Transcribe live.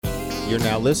You're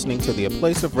now listening to the A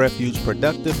Place of Refuge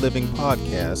Productive Living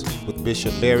podcast with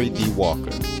Bishop Barry D.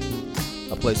 Walker.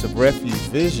 A Place of Refuge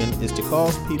vision is to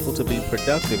cause people to be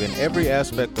productive in every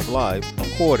aspect of life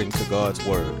according to God's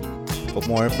Word. For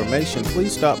more information,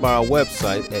 please stop by our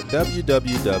website at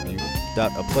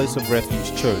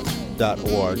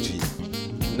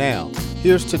www.aplaceofrefugechurch.org. Now,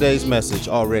 here's today's message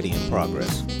already in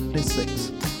progress.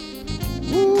 26.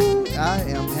 Woo, I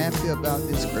am happy about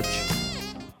this scripture.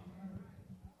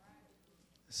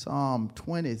 Psalm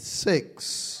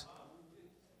 26.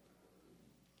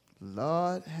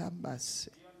 Lord have mercy.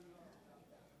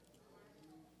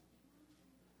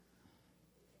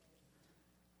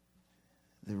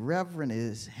 The Reverend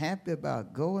is happy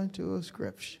about going to a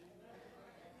scripture.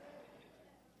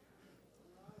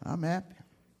 I'm happy.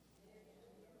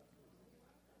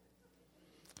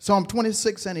 Psalm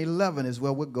 26 and 11 is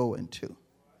where we're going to.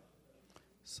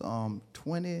 Psalm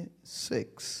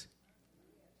 26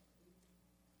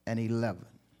 and 11.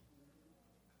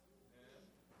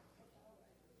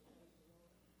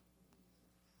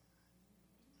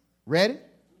 Ready?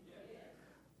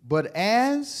 But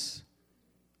as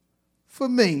for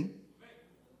me,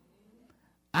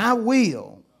 I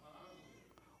will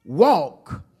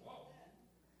walk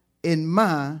in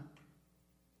my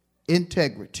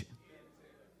integrity.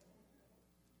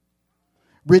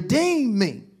 Redeem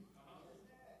me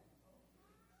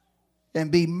and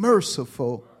be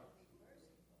merciful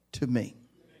to me.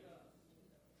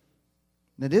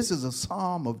 Now, this is a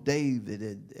psalm of David,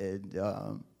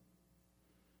 and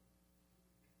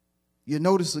you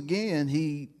notice again,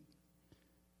 he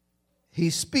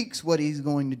speaks what he's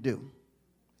going to do.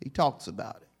 He talks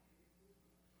about it.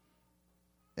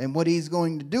 And what he's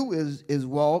going to do is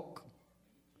walk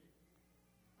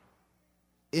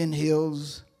in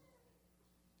his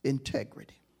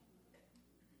integrity.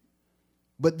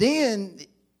 But then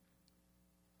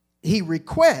he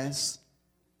requests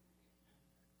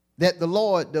that the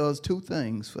Lord does two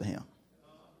things for him.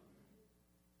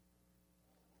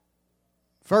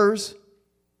 First,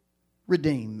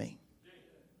 redeem me.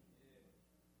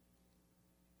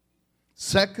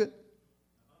 Second,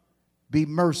 be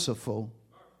merciful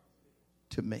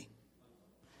to me.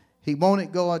 He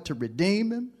wanted God to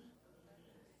redeem him,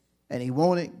 and he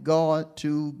wanted God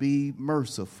to be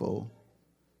merciful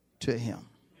to him.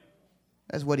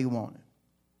 That's what he wanted.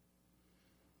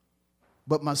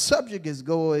 But my subject is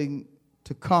going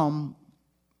to come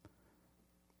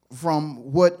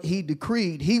from what he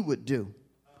decreed he would do.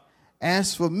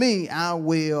 As for me, I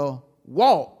will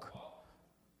walk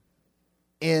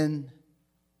in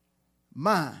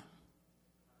my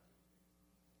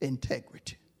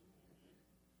integrity.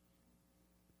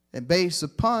 And based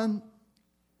upon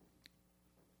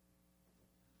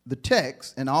the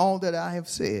text and all that I have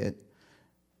said,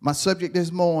 my subject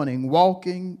this morning,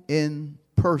 walking in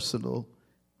personal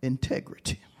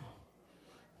integrity.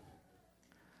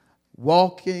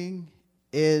 Walking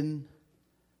in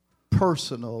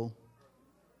personal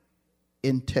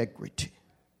integrity.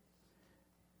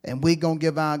 And we're going to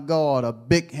give our God a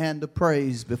big hand of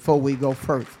praise before we go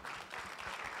further.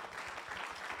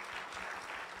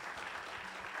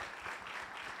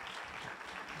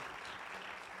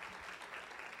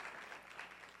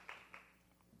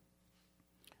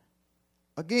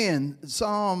 Again,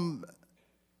 Psalm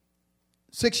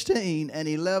 16 and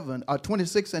 11, or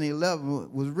 26 and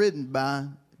 11 was written by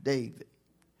David.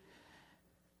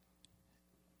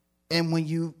 And when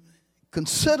you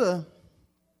consider,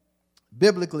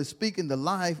 biblically speaking, the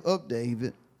life of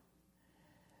David,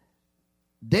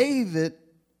 David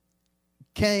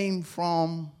came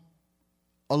from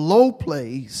a low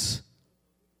place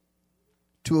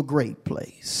to a great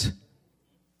place.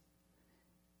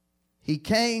 He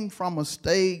came from a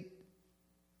state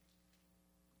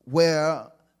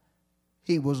where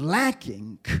he was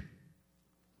lacking,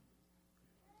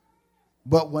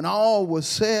 but when all was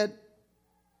said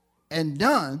and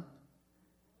done,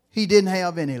 he didn't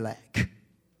have any lack.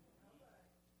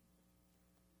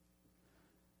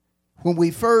 When we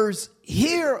first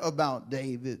hear about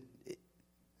David,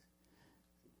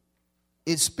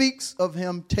 it speaks of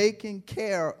him taking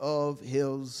care of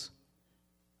his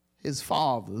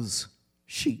father's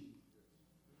sheep.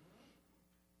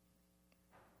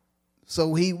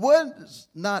 So he was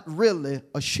not really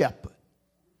a shepherd.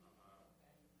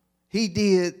 He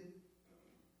did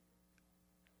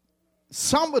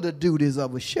some of the duties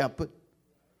of a shepherd,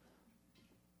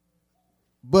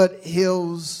 but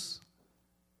his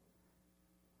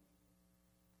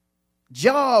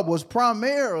job was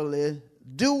primarily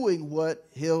doing what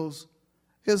his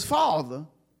father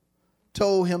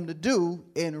told him to do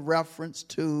in reference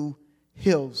to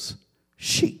his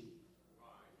sheep.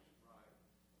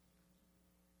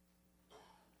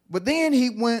 But then he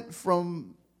went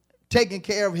from taking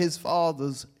care of his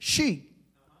father's sheep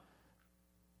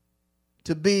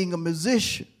to being a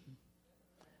musician.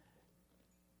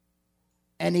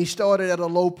 And he started at a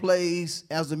low place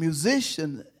as a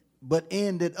musician, but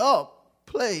ended up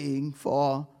playing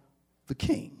for the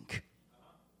king.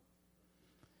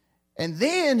 And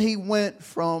then he went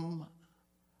from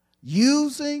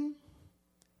using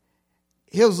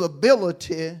his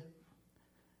ability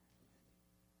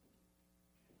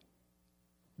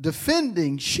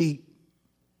defending sheep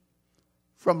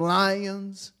from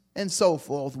lions and so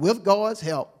forth with God's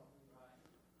help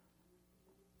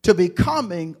to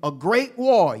becoming a great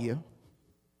warrior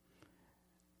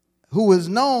who is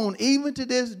known even to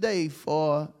this day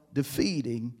for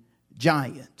defeating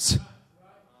giants.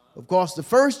 Of course, the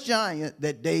first giant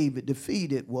that David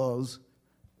defeated was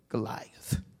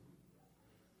Goliath.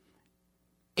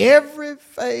 Every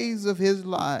phase of his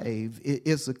life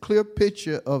is a clear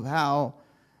picture of how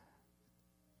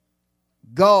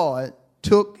God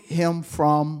took him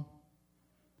from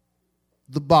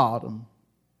the bottom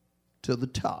to the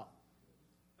top.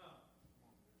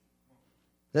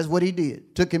 That's what he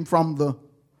did. Took him from the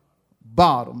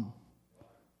bottom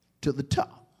to the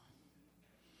top.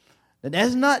 And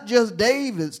that's not just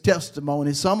David's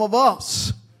testimony. Some of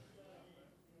us,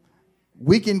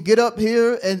 we can get up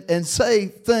here and say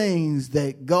things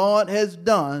that God has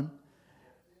done,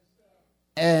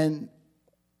 and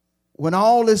when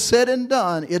all is said and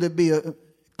done, it'll be a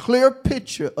clear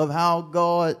picture of how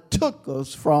God took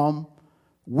us from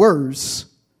worse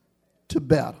to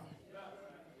better.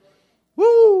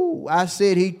 Woo! I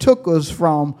said he took us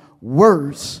from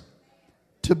worse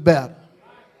to better.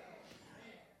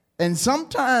 And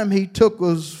sometimes he took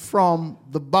us from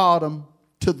the bottom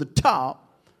to the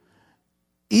top,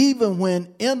 even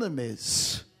when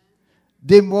enemies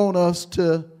didn't want us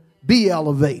to be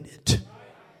elevated.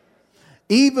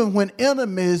 Even when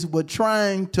enemies were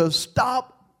trying to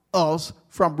stop us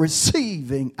from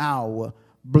receiving our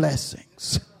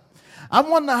blessings. I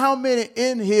wonder how many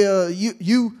in here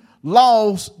you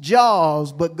lost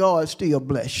jobs, but God still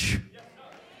bless you.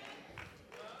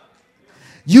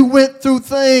 You went through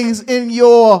things in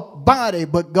your body,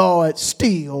 but God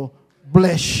still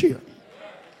bless you.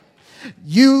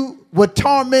 You were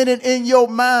tormented in your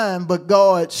mind, but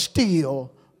God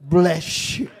still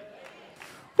bless you.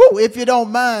 Woo, if you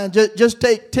don't mind, just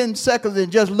take 10 seconds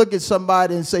and just look at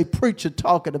somebody and say, preacher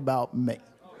talking about me.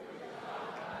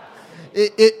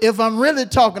 If I'm really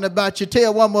talking about you,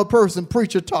 tell one more person,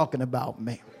 preacher talking about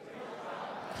me.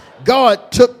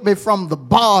 God took me from the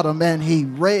bottom and he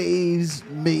raised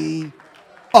me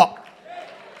up.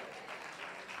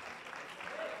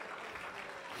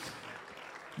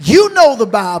 You know the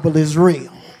Bible is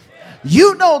real.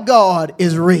 You know God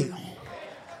is real.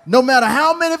 No matter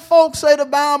how many folks say the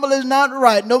Bible is not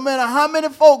right, no matter how many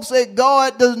folks say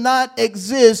God does not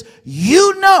exist,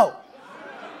 you know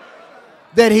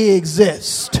that he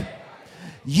exists.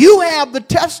 You have the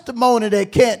testimony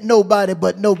that can't nobody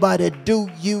but nobody do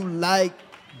you like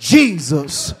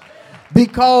Jesus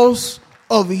because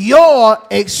of your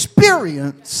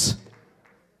experience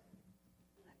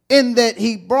in that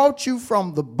he brought you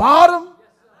from the bottom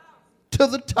to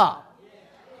the top,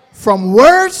 from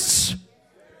worse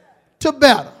to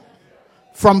better,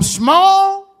 from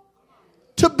small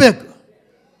to bigger.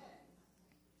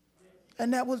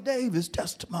 And that was David's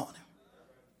testimony.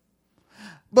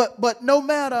 But no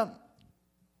matter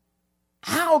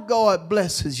how God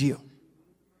blesses you,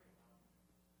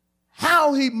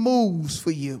 how he moves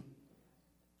for you,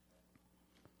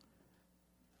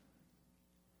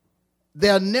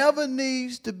 there never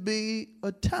needs to be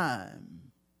a time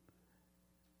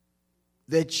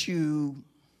that you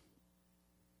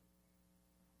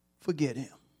forget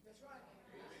him.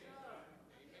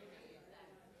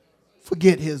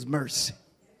 Forget his mercy.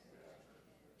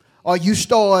 Or you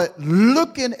start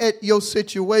looking at your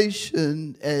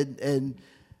situation and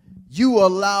you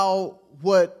allow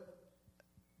what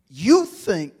you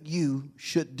think you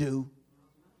should do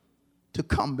to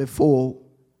come before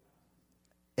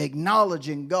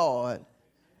acknowledging God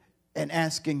and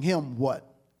asking him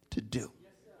what to do.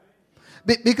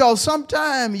 Because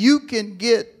sometimes you can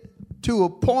get to a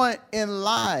point in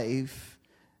life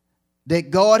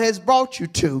that God has brought you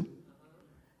to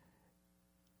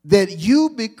that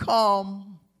you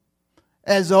become,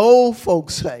 as the old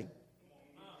folks say,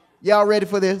 y'all ready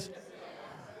for this?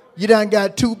 You done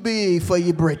got too big for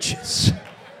your britches.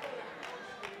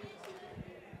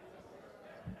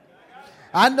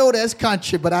 I know that's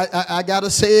country, but I got to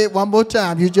say it one more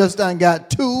time. You just done got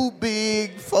too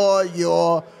big for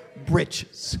your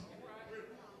britches.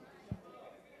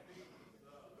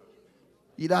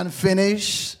 You done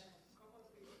finished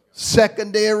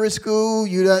secondary school.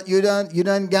 You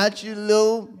done got your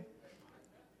little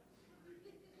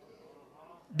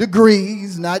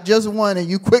degrees, not just one, and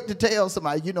you quick to tell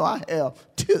somebody, you know, I have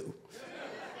two.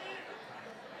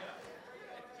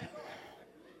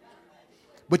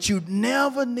 But you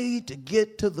never need to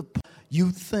get to the point you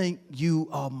think you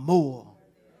are more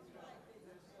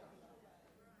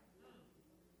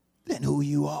than who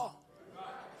you are.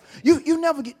 You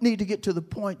never need to get to the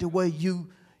point to where you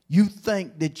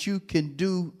think that you can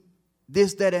do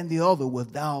this, that, and the other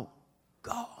without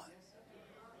God.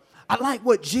 I like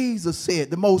what Jesus said,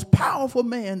 the most powerful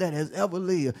man that has ever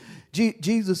lived.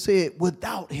 Jesus said,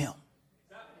 without him,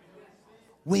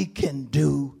 we can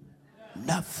do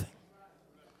nothing.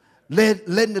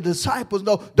 Letting the disciples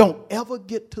know, don't ever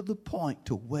get to the point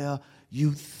to where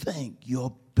you think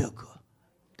you're bigger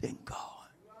than God.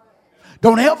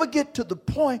 Don't ever get to the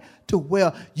point to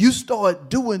where you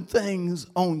start doing things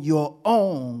on your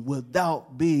own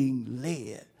without being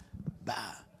led by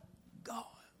God.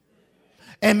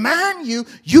 And mind you,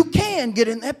 you can get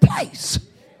in that place.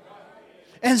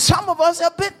 And some of us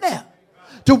have been there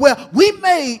to where we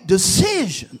made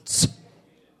decisions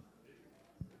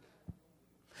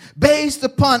based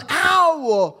upon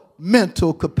our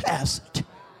mental capacity,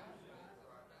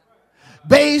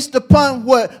 based upon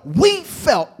what we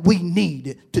felt we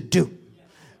needed to do.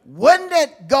 When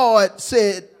that God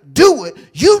said, do it,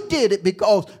 you did it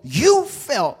because you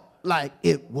felt like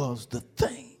it was the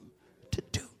thing to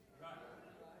do.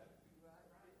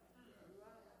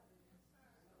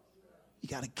 You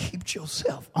got to keep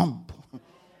yourself humble.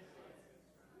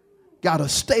 Got to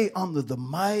stay under the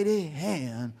mighty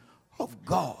hand of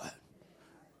God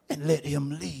and let him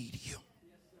lead you.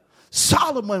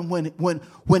 Solomon,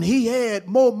 when he had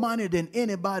more money than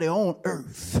anybody on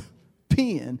earth,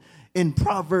 penned in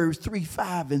Proverbs 3,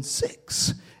 5, and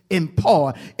 6, in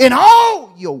part, in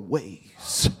all your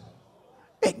ways,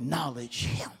 acknowledge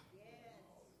him.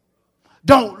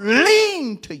 Don't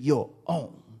lean to your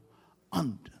own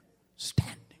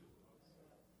understanding.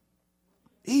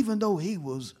 Even though he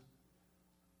was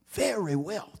very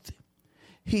wealthy,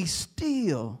 he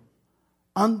still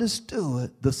understood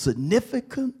the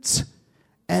significance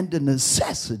and the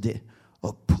necessity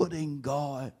of putting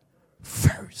God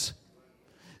first.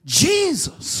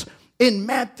 Jesus in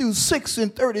Matthew 6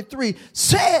 and 33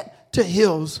 said to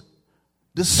his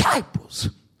disciples,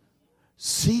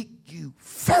 seek you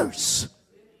first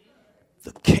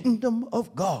the kingdom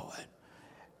of God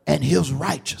and his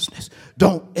righteousness.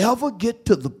 Don't ever get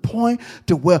to the point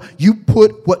to where you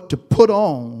put what to put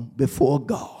on before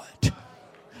God,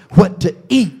 what to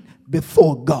eat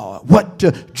before God, what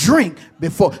to drink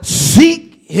before.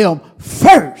 Seek him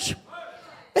first,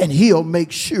 and he'll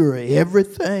make sure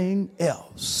everything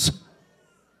else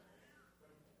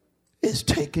is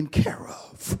taken care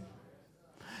of.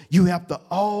 You have to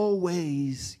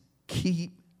always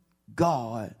keep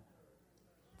God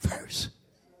first.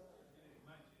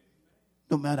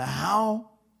 No matter how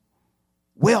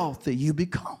wealthy you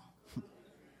become,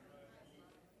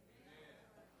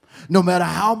 no matter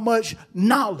how much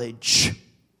knowledge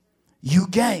you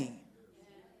gain,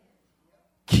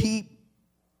 keep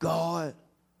God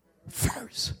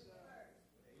first.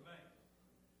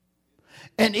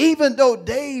 And even though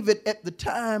David at the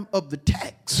time of the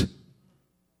text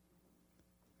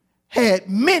had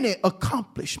many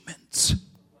accomplishments,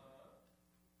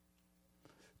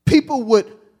 people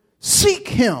would seek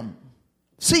him,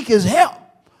 seek his help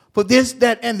for this,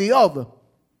 that, and the other.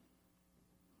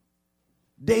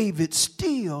 David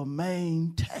still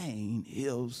maintained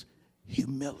his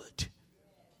humility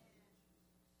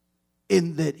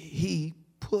in that he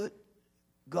put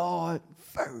God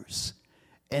first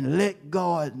and let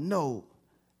God know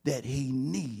that he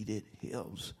needed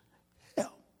his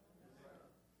help.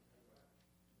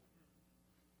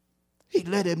 He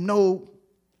let him know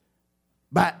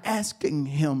by asking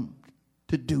him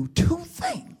to do two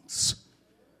things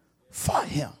for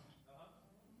him.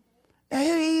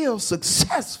 And he is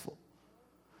successful,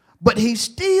 but he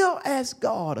still asked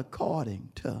God according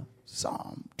to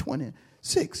Psalm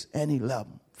 26 and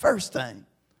 11. First thing,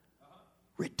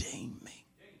 redeem me.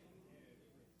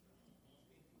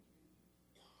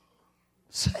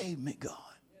 Save me, God.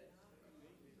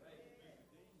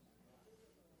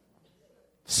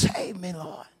 Save me,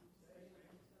 Lord.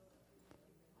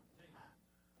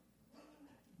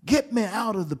 Get me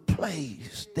out of the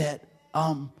place that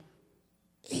I'm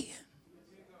in.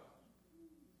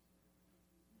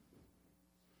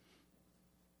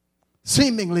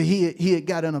 Seemingly, he had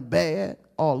got in a bad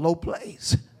or low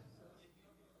place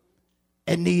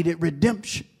and needed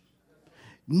redemption,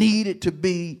 needed to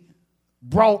be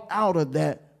brought out of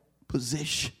that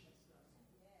position.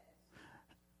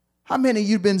 How many of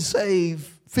you been saved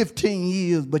 15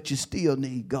 years, but you still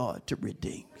need God to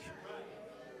redeem you?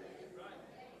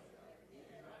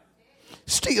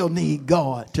 Still need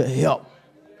God to help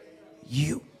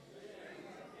you.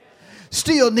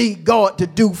 Still need God to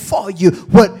do for you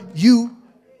what you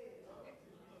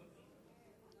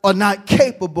are not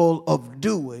capable of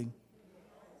doing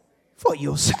for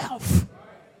yourself.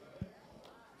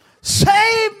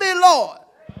 Save me, Lord.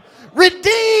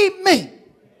 Redeem me.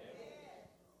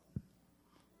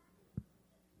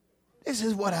 This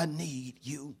is what I need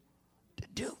you to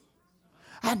do.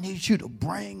 I need you to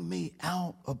bring me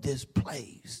out of this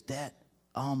place that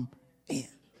I'm in.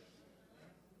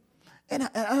 And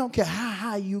I don't care how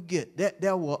high you get,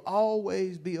 there will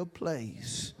always be a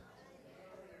place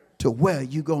to where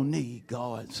you're going to need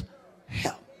God's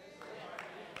help.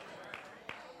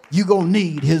 You're going to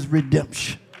need his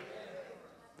redemption.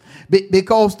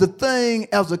 Because the thing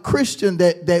as a Christian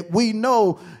that we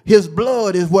know, his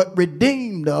blood is what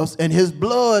redeemed us, and his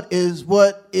blood is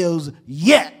what is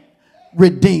yet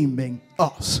redeeming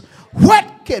us.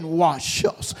 What can wash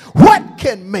us? What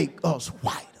can make us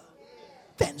whiter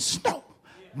than snow?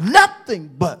 Nothing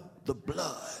but the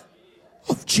blood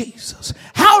of Jesus.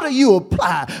 How do you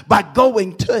apply? By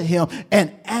going to him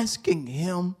and asking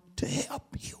him to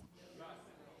help you,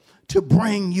 to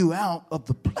bring you out of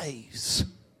the place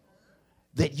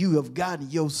that you have gotten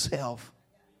yourself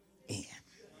in.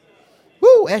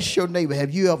 Woo, ask your neighbor,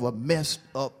 have you ever messed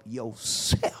up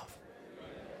yourself?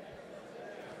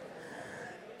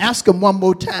 Ask him one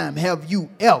more time, have you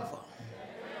ever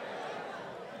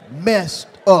messed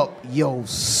up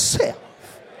yourself?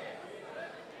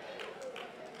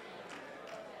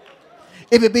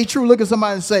 If it be true, look at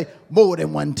somebody and say, more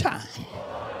than one time.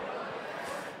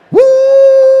 Woo!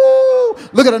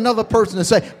 Look at another person and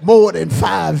say, more than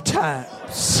 5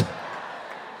 times.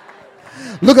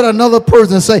 Look at another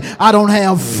person and say, I don't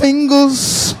have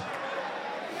fingers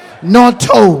nor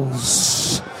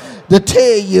toes to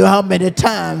tell you how many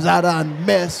times I done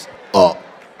messed up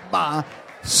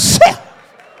myself.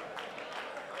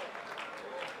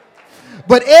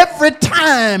 But every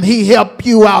time he helped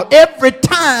you out, every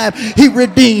time he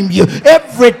redeemed you,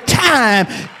 every time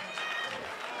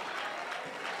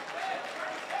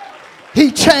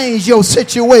he changed your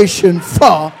situation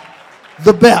for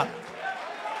the better.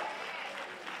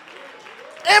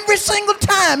 Every single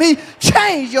time he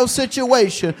changed your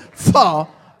situation for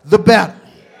the better.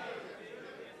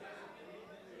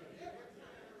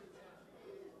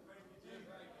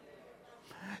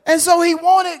 And so he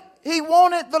wanted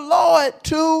the Lord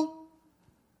to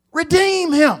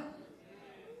redeem him.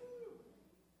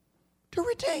 To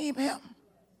redeem him.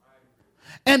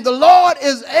 And the Lord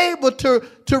is able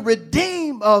to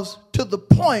redeem us to the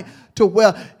point to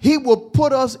where he will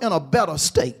put us in a better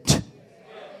state.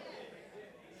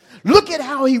 Look at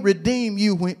how he redeemed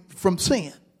you from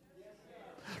sin.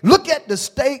 Look at the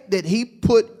state that he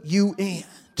put you in.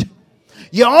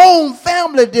 Your own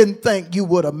family didn't think you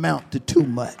would amount to too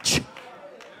much.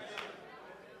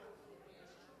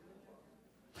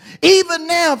 Even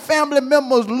now, family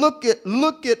members look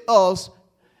at us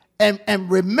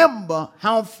and remember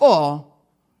how far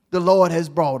the Lord has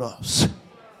brought us.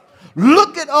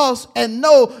 Look at us and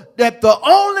know that the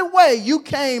only way you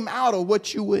came out of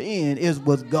what you were in is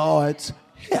with God's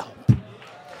help.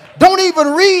 Don't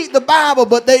even read the Bible,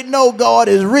 but they know God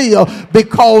is real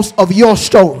because of your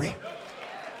story.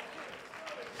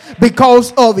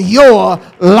 Because of your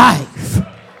life.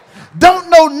 Don't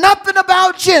know nothing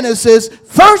about Genesis,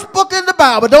 first book in the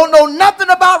Bible. Don't know nothing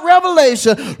about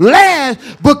Revelation,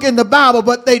 last book in the Bible.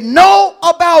 But they know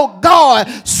about God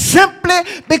simply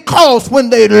because when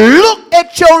they look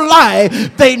at your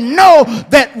life, they know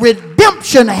that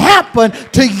redemption happened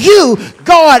to you.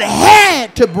 God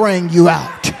had to bring you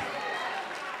out.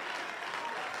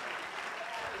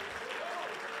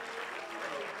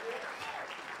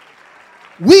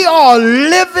 We are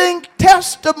living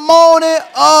testimony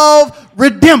of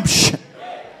redemption.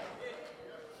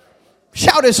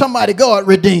 Shout at somebody, God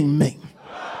redeemed me.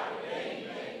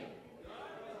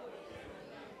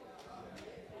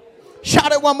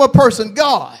 Shout at one more person,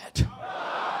 God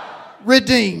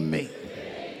redeemed me.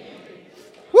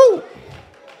 Woo.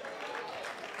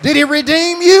 Did he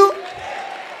redeem you?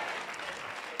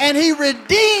 And he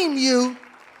redeemed you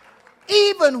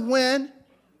even when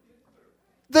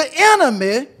the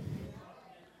enemy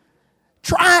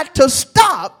tried to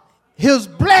stop his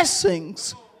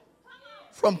blessings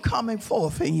from coming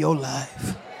forth in your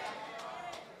life.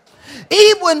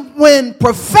 Even when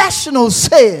professionals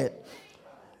said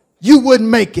you wouldn't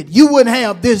make it, you wouldn't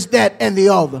have this, that, and the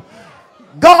other.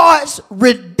 God's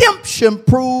redemption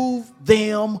proved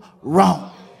them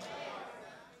wrong.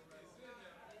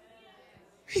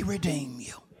 He redeemed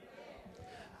you.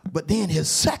 But then his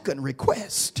second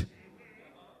request,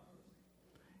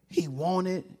 he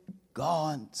wanted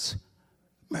God's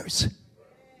mercy.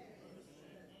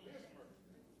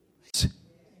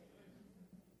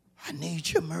 I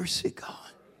need your mercy, God.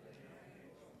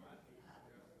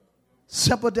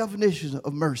 Simple definition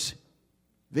of mercy.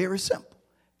 Very simple.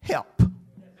 Help.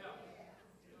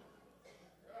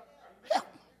 Help.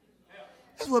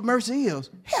 That's what mercy is.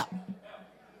 Help.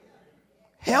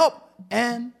 Help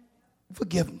and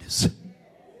forgiveness.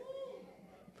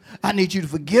 I need you to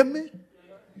forgive me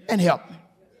and help me.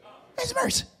 That's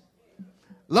mercy.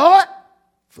 Lord,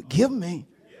 forgive me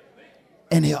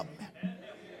and help me.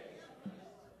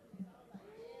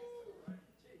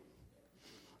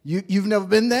 You've never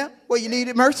been there where you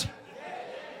needed mercy?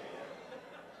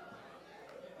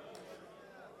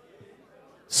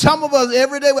 Some of us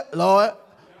every day, Lord,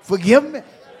 forgive me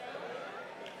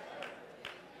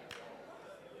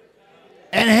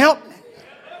and help me.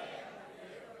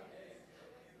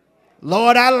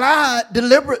 Lord, I lied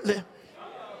deliberately.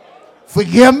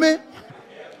 Forgive me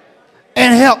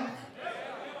and help me.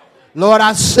 Lord,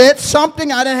 I said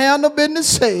something I didn't have no business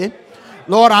saying.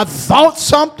 Lord, I thought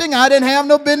something I didn't have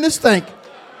no business thinking.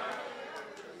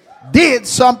 Did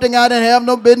something I didn't have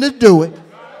no business doing.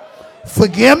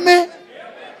 Forgive me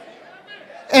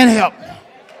and help me.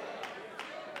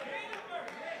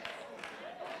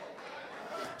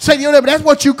 Say to your neighbor, that's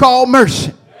what you call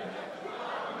mercy.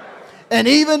 And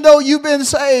even though you've been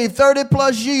saved 30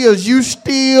 plus years, you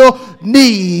still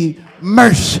need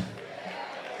mercy.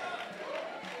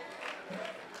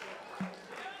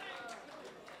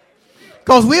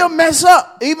 Because we'll mess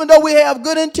up. Even though we have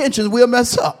good intentions, we'll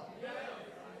mess up.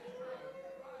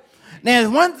 Now, it's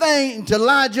one thing to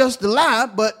lie just to lie,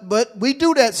 but we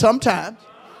do that sometimes.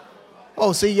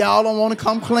 Oh, see, y'all don't want to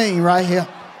come clean right here.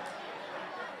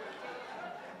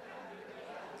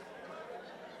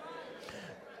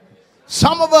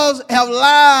 Some of us have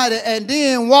lied and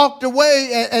then walked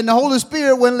away, and the Holy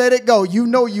Spirit wouldn't let it go. You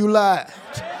know you lied.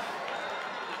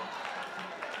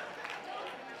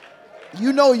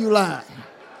 You know you lied.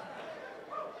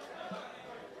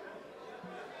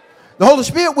 The Holy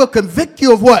Spirit will convict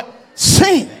you of what?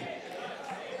 Sin.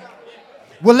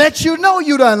 Will let you know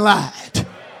you done lied.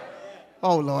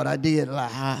 Oh, Lord, I did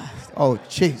lie. Oh,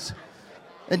 Jesus.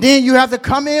 And then you have to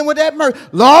come in with that mercy.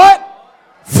 Lord,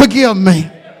 forgive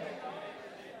me.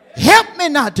 Help me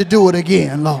not to do it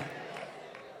again, Lord.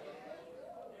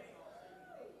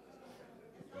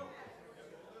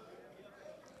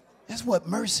 That's what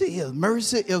mercy is.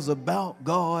 Mercy is about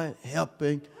God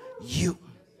helping you.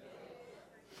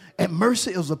 And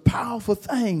mercy is a powerful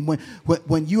thing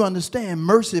when you understand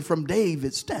mercy from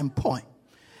David's standpoint.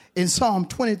 In Psalm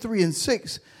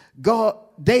 23:6,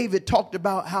 David talked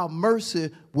about how mercy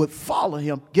would follow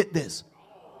him. Get this,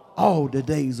 all the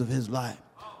days of his life.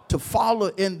 To follow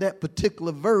in that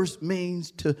particular verse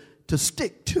means to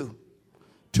stick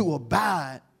to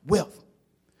abide with.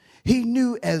 He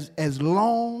knew as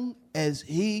long as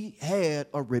he had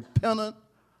a repentant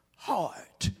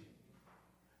heart,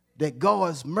 that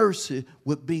God's mercy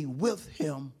would be with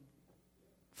him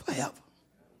forever.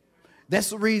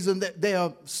 That's the reason that there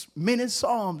are many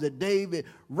psalms that David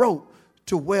wrote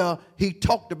to where he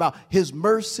talked about his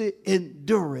mercy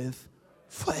endureth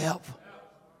forever.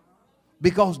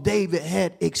 Because David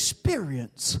had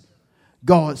experienced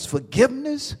God's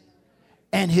forgiveness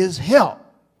and his help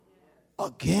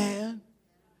again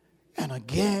and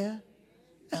again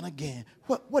and again.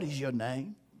 What is your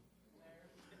name?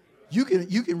 You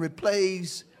can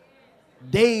replace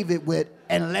David with,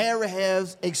 and Larry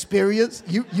has experienced.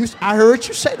 I heard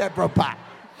you say that, bro. Pop.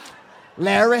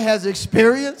 Larry has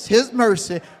experienced his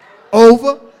mercy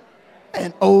over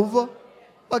and over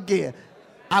again.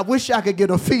 I wish I could get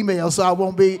a female so I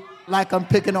won't be like I'm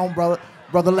picking on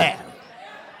brother Larry.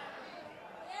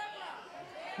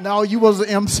 No, you was an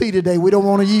MC today. We don't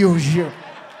want to use you.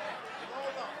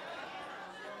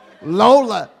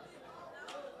 Lola.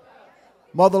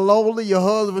 Mother Lola, your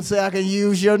husband said I can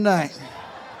use your name.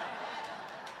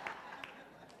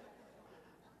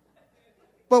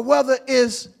 But whether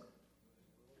it's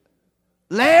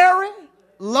Larry,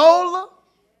 Lola,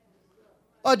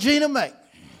 or Gina Mae,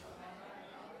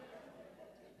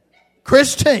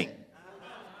 Christine,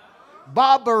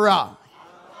 Barbara,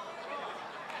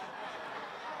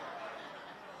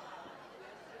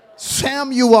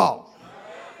 Samuel,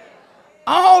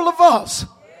 all of us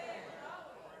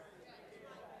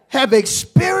have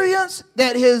experienced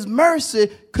that his mercy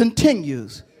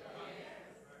continues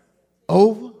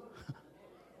over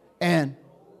and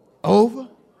over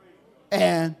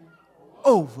and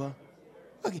over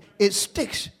again. It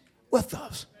sticks with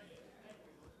us.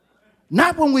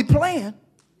 Not when we playing.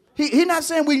 He's not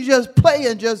saying we just play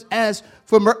and just ask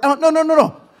for mercy.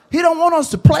 No. He don't want us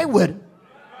to play with it.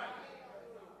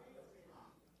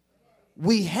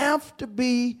 We have to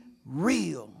be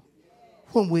real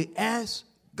when we ask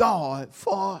God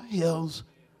for his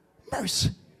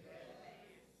mercy.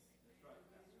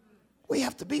 We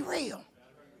have to be real.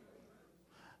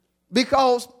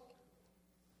 Because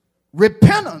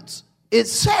repentance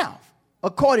itself,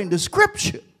 according to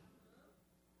Scripture,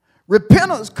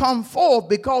 repentance comes forth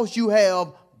because you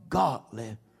have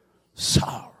godly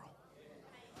sorrow.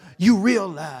 You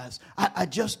realize, I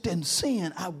just didn't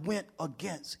sin. I went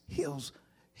against his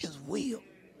will.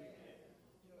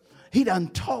 He done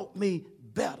taught me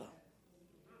better.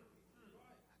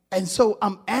 And so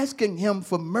I'm asking him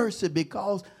for mercy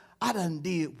because I done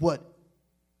did what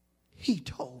he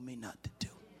told me not to do.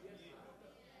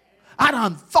 I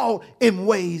done thought in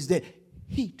ways that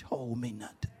he told me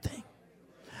not to think.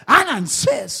 I done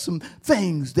said some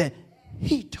things that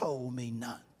he told me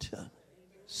not to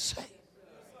say.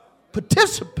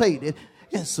 Participated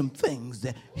in some things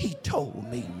that he told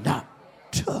me not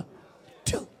to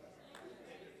do.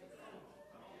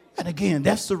 And again,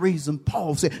 that's the reason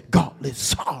Paul said godly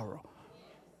sorrow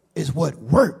is what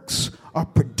works or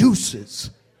produces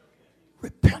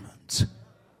repentance.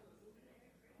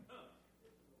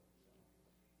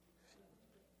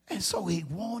 And so he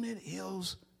wanted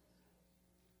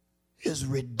his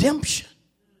redemption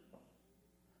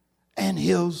and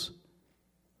his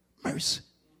mercy.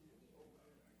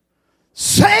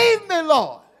 Save me,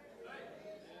 Lord.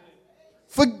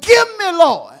 Forgive me,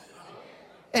 Lord.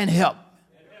 And help me.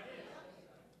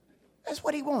 That's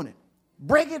what he wanted.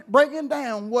 Breaking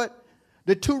down what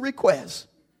the two requests.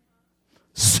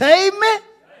 Save me.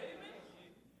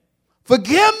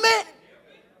 Forgive me.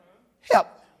 Help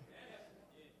me.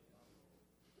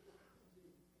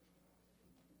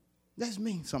 That's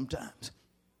me sometimes.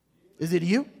 Is it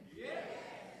you?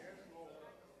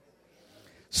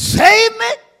 Save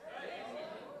me.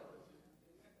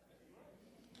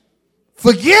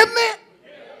 Forgive me.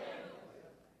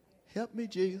 Help me,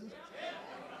 Jesus.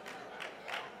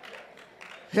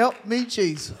 Help me,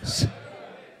 Jesus.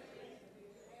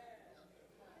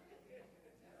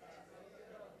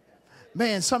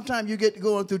 Man, sometimes you get to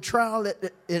going through trial and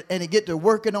it get to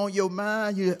working on your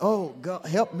mind. You, oh, God,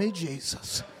 help me,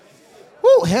 Jesus.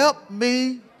 Woo, help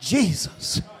me,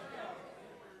 Jesus.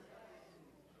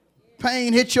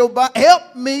 Pain hit your body.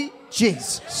 Help me,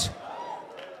 Jesus.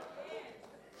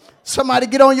 Somebody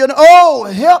get on your, oh,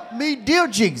 help me, dear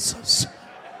Jesus.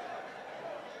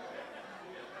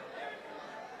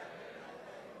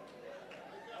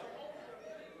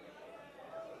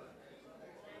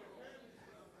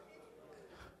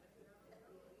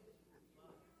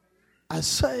 I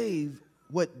saved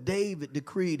what David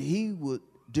decreed he would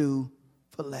do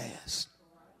for last.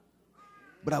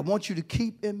 But I want you to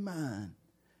keep in mind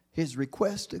his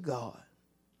request to God.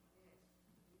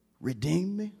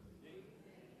 Redeem me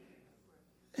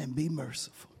and be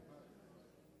merciful.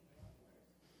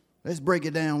 Let's break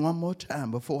it down one more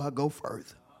time before I go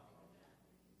further.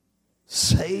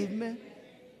 Save me,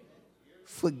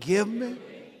 forgive me,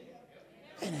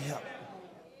 and help me.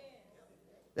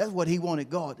 That's what he wanted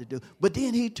God to do. But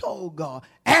then he told God,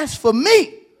 as for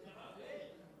me,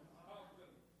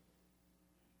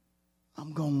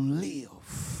 I'm going to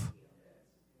live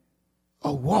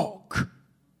or walk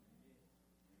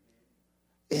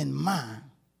in my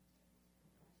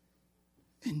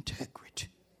integrity.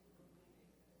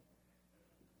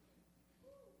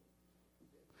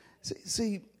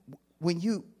 See, when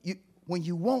you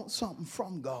want something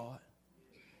from God,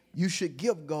 you should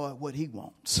give God what he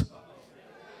wants.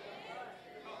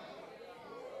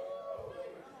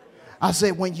 I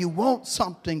said, when you want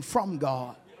something from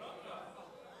God,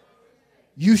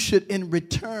 you should in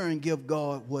return give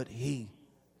God what he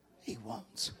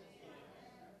wants.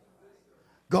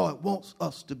 God wants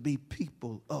us to be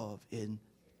people of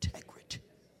integrity.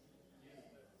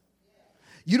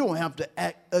 You don't have to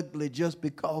act ugly just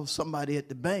because somebody at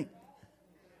the bank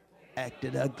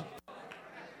acted ugly.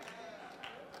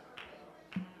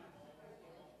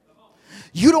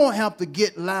 You don't have to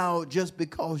get loud just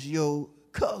because your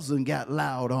cousin got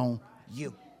loud on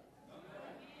you.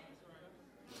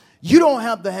 You don't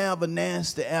have to have a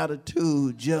nasty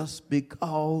attitude just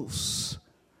because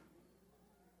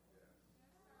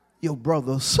your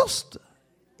brother or sister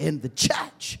in the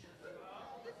church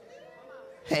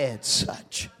had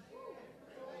such.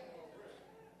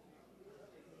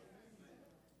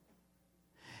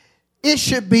 It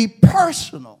should be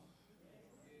personal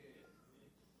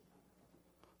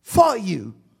for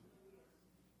you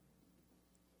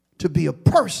to be a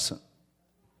person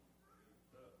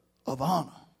of honor,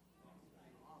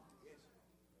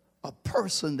 a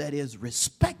person that is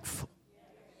respectful,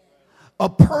 a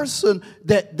person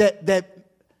that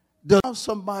allows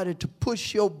somebody to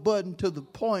push your button to the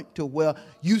point to where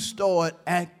you start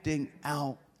acting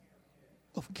out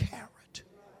of character.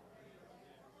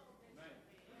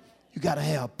 You got to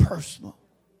have personal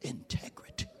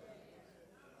integrity.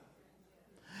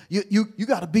 You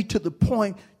got to be to the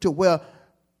point to where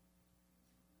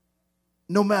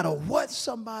no matter what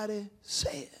somebody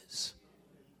says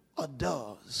or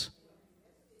does,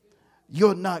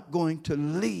 you're not going to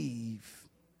leave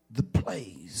the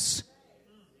place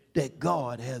that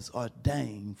God has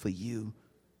ordained for you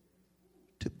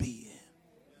to be in.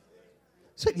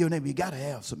 Say to your neighbor, you got to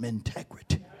have some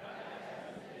integrity.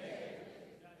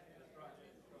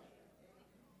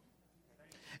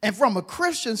 And from a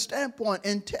Christian standpoint,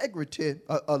 integrity,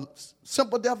 a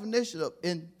simple definition of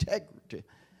integrity,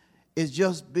 is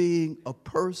just being a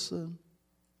person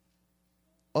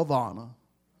of honor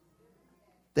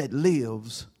that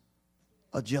lives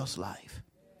a just life.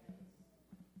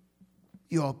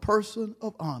 You're a person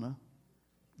of honor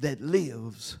that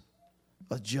lives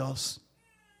a just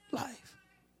life.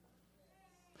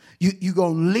 You're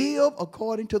going to live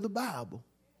according to the Bible,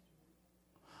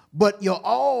 but you're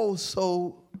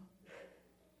also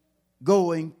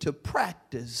going to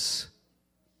practice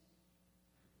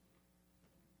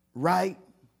right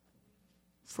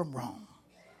from wrong.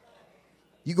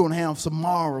 You're going to have some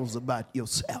morals about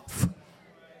yourself.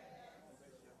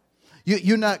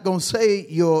 You're not going to say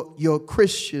you're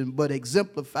Christian but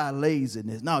exemplify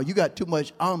laziness. No, you got too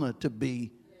much honor to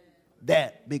be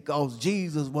that, because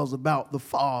Jesus was about the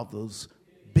Father's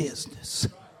business.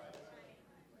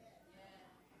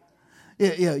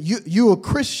 Yeah, you're a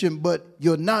Christian, but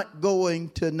you're not going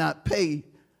to not pay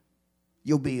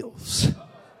your bills.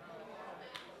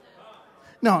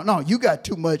 No, you got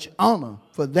too much honor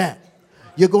for that.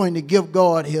 You're going to give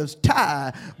God his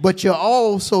tithe, but you're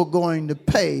also going to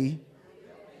pay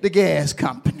the gas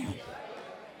company.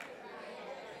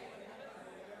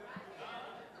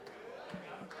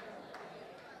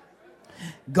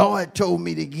 God told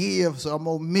me to give, so I'm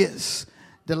going to miss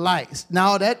the lights.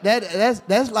 Now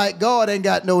that's like God ain't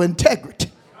got no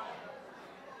integrity.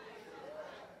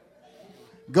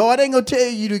 God ain't going to tell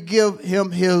you to give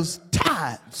him his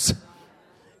tithes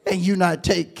and you not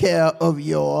take care of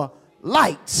your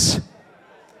lights.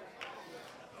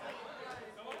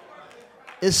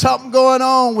 There's something going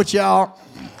on with y'all.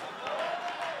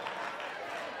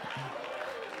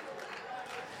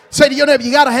 Say to your neighbor,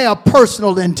 you got to have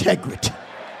personal integrity.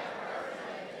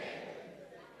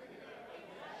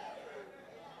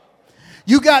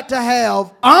 You got to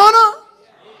have honor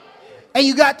and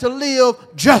you got to live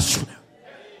justly.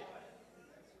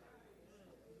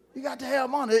 You got to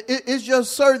have honor. It's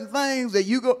just certain things that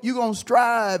you're going to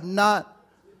strive not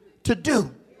to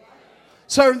do.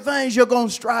 Certain things you're going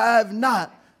to strive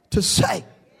not to say.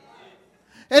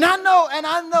 And I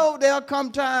know there'll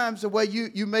come times where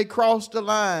you may cross the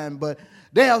line, but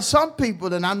there are some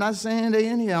people, and I'm not saying they're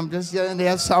in here, I'm just saying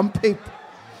there are some people.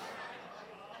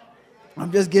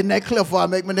 I'm just getting that clear before I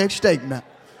make my next statement.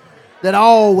 That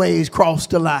always cross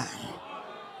the line.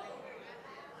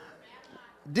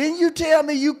 Didn't you tell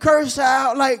me you cursed her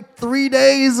out like 3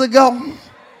 days ago?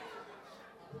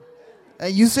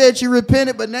 And you said you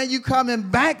repented, but now you coming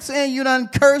back saying you done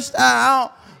cursed her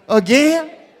out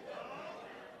again?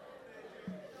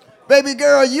 Baby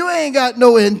girl, you ain't got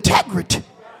no integrity.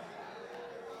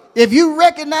 If you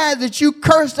recognize that you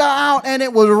cursed her out and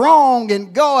it was wrong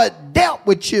and God dealt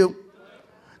with you,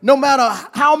 no matter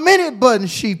how many buttons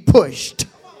she pushed,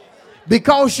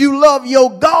 because you love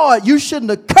your God, you shouldn't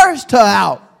have cursed her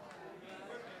out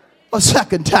a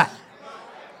second time.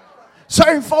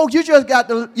 Certain folks, you just got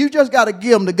to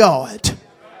give them to God.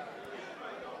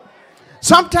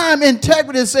 Sometimes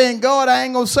integrity is saying, God, I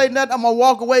ain't going to say nothing. I'm going to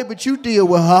walk away, but you deal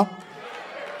with her.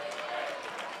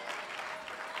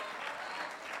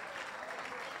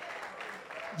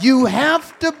 You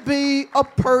have to be a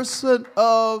person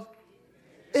of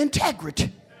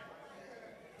integrity.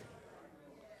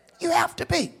 You have to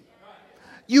be.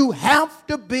 You have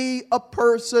to be a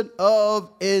person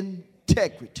of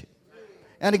integrity.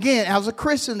 And again, as a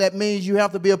Christian, that means you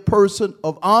have to be a person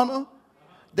of honor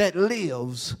that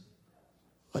lives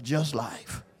a just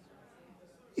life.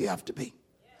 You have to be.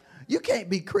 You can't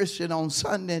be Christian on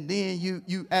Sunday and then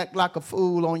you act like a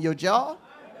fool on your job.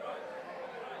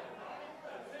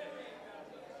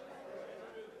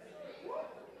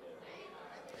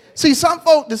 See, some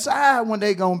folk decide when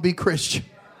they're going to be Christian.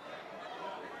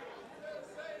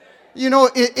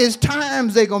 It's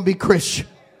times they're going to be Christian.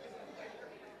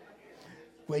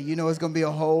 Well, it's going to be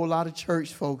a whole lot of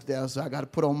church folks there, so I got to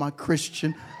put on my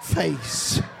Christian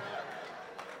face.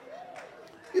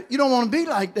 You don't want to be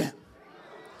like that.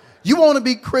 You want to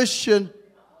be Christian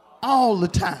all the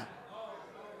time.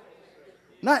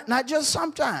 Not just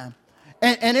sometime.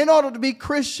 And in order to be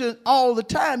Christian all the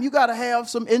time, you got to have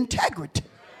some integrity.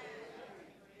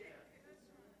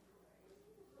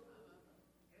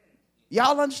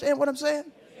 Y'all understand what I'm saying?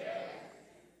 Yes.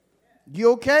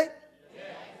 You okay? Yes.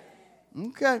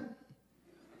 Okay.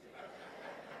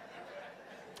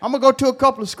 I'm going to go to a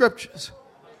couple of scriptures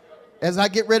as I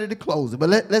get ready to close it. But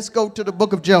let's go to the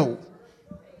book of Job.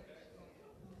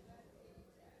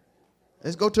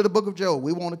 Let's go to the book of Job.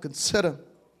 We want to consider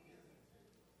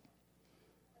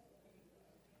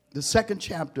the second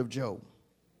chapter of Job.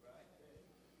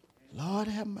 Lord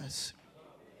have mercy.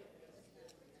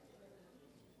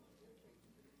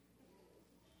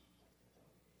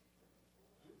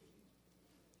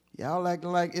 Y'all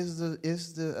acting like it's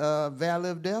the valley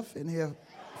of death in here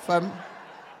for me.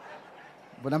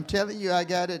 But I'm telling you, I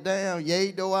got it down.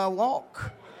 Yea, though I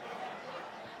walk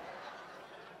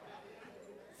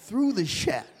through the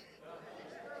shadow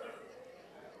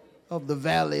of the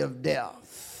valley of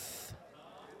death,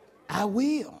 I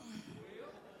will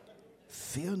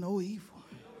fear no evil.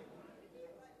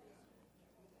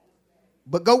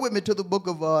 But go with me to the book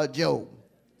of Job.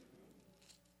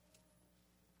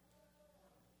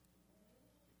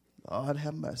 Lord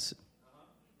have mercy.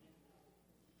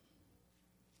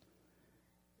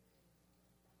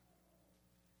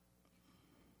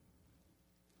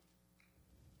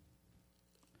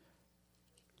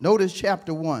 Notice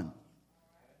chapter 1.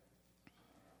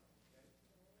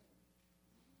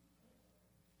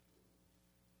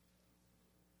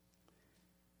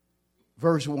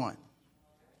 Verse 1.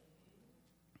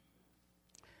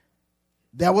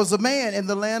 There was a man in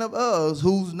the land of Uz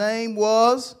whose name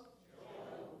was,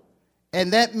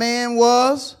 and that man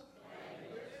was,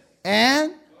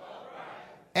 and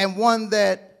one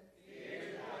that,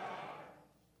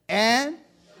 and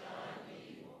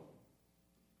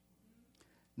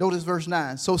notice verse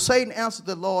 9. So Satan answered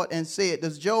the Lord and said,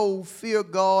 does Job fear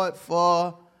God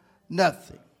for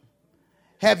nothing?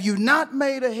 Have you not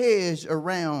made a hedge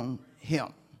around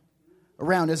him,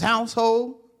 around his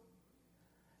household,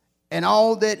 and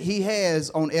all that he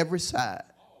has on every side?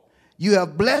 You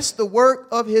have blessed the work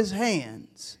of his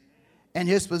hands, and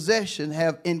his possession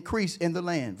have increased in the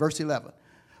land. Verse 11.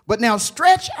 But now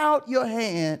stretch out your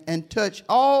hand and touch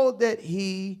all that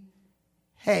he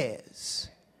has,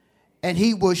 and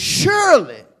he will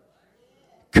surely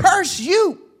curse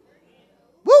you,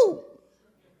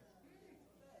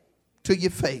 to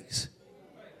your face.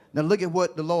 Now look at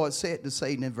what the Lord said to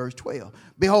Satan in verse 12.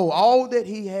 Behold, all that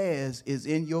he has is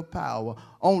in your power.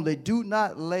 Only do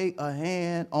not lay a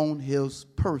hand on his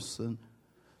person.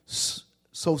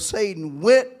 So Satan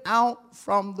went out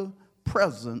from the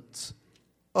presence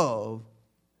of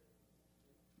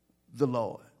the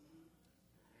Lord.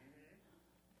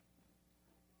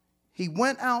 He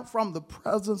went out from the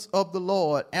presence of the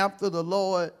Lord after the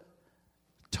Lord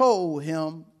told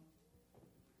him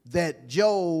that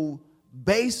Job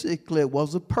basically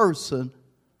was a person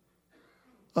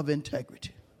of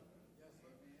integrity.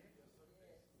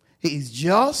 He's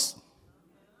just,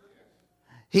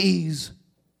 he's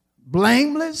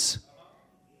blameless,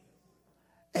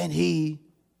 and he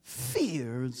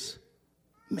fears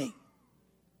me.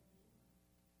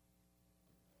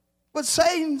 But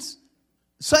Satan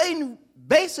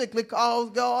basically calls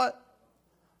God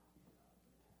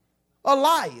a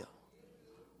liar,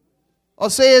 or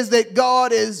says that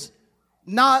God is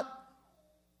not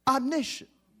omniscient.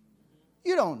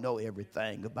 You don't know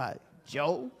everything about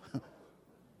Job.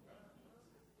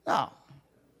 No.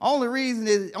 Only reason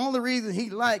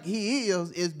he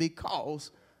is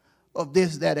because of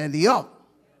this, that, and the other.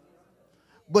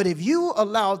 But if you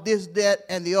allow this, that,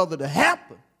 and the other to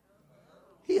happen,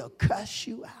 he'll cuss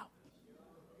you out.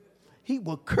 He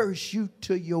will curse you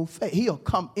to your face. He'll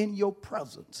come in your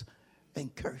presence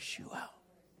and curse you out.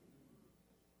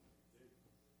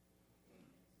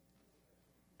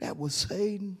 That was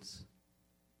Satan's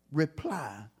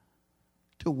reply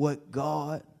to what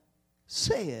God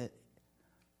said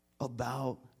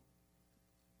about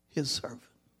his servant.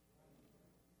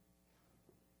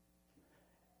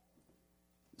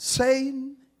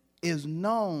 Satan is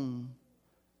known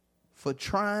for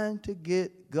trying to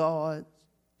get God's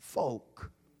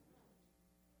folk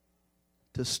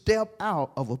to step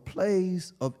out of a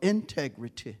place of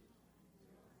integrity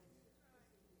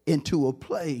into a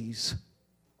place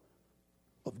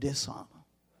of dishonor.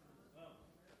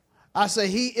 I say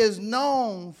he is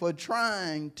known for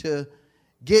trying to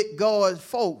get God's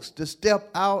folks to step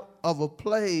out of a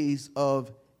place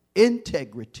of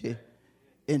integrity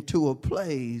into a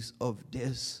place of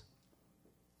dishonor.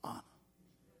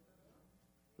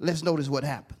 Let's notice what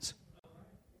happens.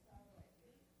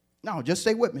 No, just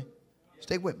stay with me.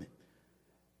 Stay with me.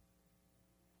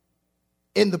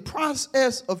 In the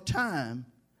process of time,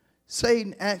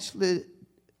 Satan actually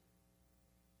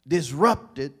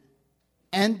disrupted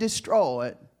and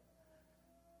destroyed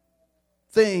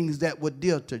things that were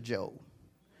dear to Job.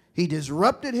 He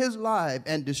disrupted his life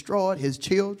and destroyed his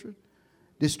children,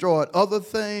 destroyed other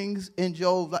things in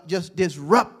Job's life, just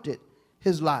disrupted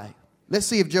his life. Let's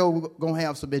see if Job going to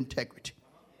have some integrity.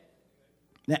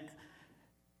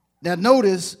 Now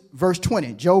notice verse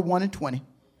 20, Job 1 and 20.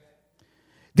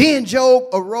 Then Job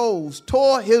arose,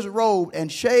 tore his robe,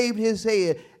 and shaved his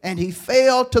head, and he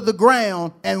fell to the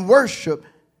ground and worshiped.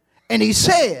 And he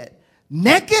said,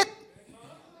 naked.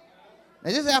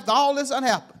 And this is after all this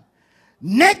happened.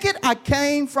 Naked I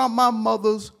came from my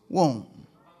mother's womb,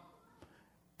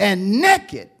 and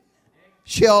naked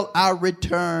shall I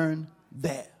return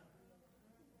there.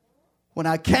 When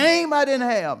I came, I didn't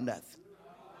have nothing.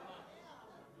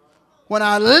 When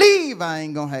I leave, I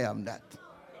ain't going to have nothing.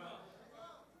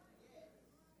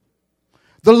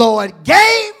 The Lord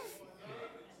gave,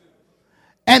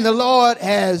 and the Lord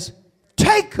has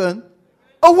taken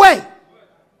away.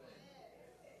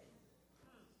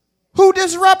 Who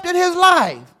disrupted his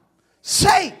life?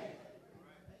 Satan.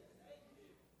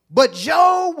 But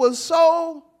Job was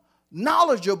so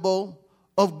knowledgeable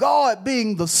of God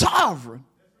being the sovereign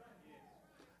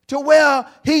to where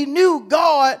he knew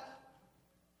God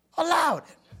allowed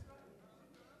it.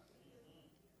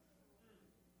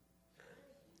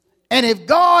 And if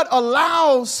God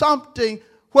allows something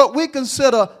what we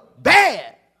consider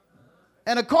bad,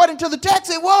 and according to the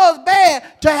text it was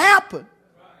bad to happen,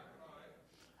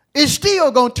 it's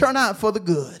still going to turn out for the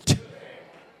good.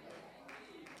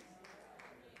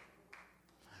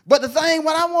 But the thing,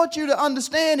 what I want you to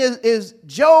understand is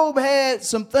Job had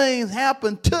some things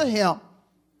happen to him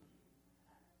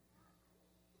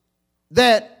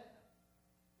that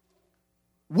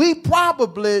we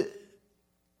probably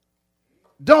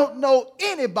don't know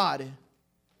anybody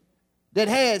that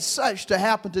had such to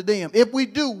happen to them. If we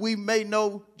do, we may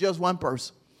know just one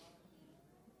person.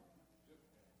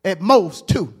 At most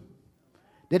two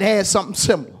that had something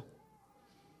similar.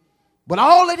 But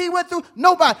all that he went through,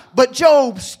 nobody. But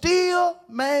Job still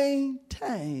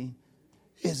maintained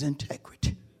his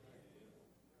integrity.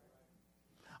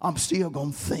 I'm still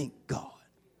going to thank God.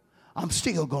 I'm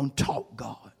still going to talk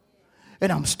God.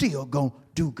 And I'm still going to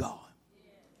do God.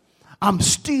 I'm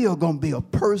still going to be a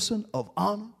person of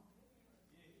honor.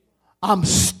 I'm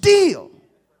still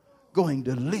going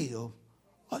to live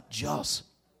a just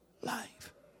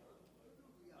life.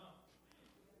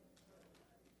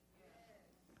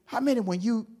 How many, when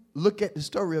you look at the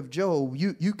story of Job,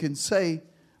 you can say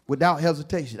without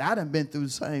hesitation, I done been through the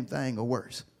same thing or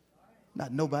worse.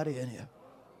 Not nobody in here.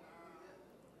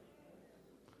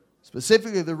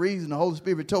 Specifically, the reason the Holy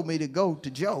Spirit told me to go to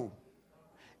Job.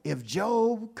 If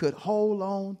Job could hold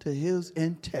on to his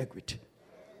integrity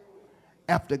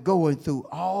after going through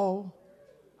all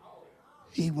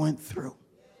he went through,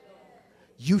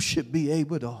 you should be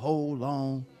able to hold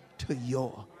on to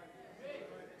your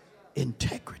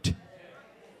integrity.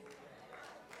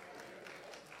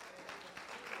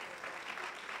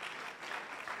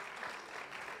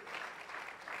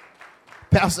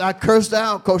 Pastor, I cursed her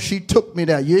out because she took me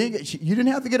there. You didn't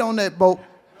have to get on that boat.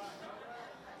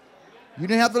 You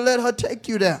didn't have to let her take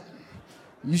you there.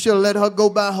 You should have let her go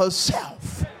by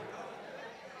herself.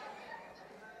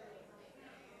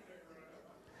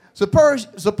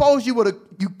 Suppose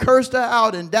you cursed her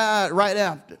out and died right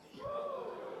after.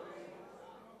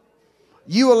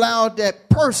 You allowed that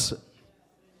person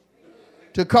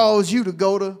to cause you to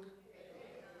go to.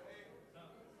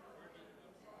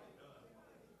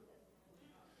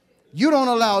 You don't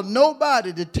allow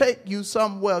nobody to take you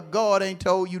somewhere God ain't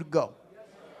told you to go.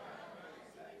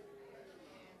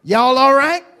 Y'all all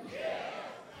right?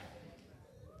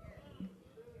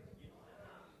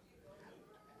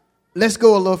 Let's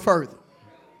go a little further.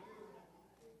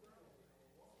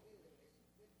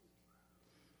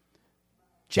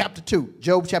 Chapter 2,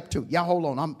 Job chapter 2. Y'all hold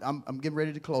on. I'm getting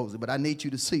ready to close it, but I need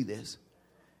you to see this.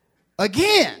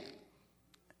 Again,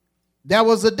 there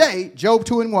was a day, Job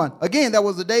 2 and 1. Again, there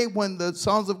was a day when the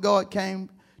sons of God came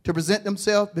to present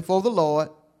themselves before the Lord,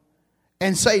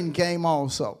 and Satan came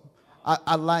also.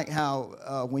 I like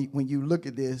how when you look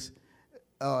at this,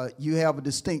 you have a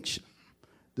distinction.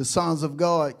 The sons of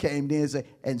God came there and said,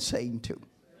 and Satan too.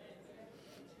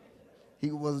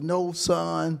 he was no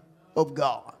son of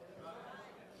God.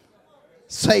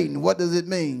 Satan, what does it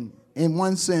mean? In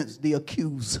one sense, the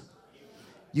accuser.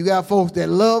 You got folks that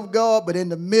love God, but in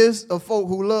the midst of folk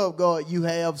who love God, you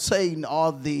have Satan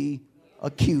or the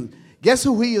accuser. Guess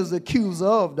who he is the accuser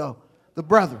of, though? The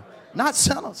brethren, not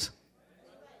sinners.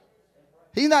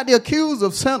 He's not the accuser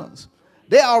of sinners.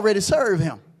 They already serve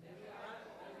him.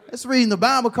 That's the reason the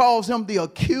Bible calls him the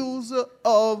accuser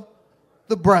of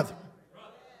the brethren.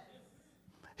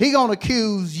 He gonna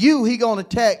accuse you. He gonna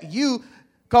attack you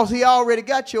because he already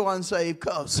got your unsaved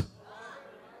cousin.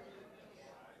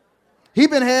 He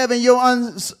been having your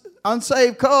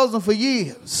unsaved cousin for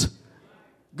years,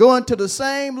 going to the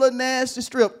same little nasty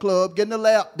strip club, getting a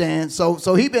lap dance.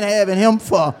 So he been having him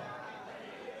for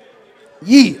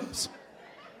years.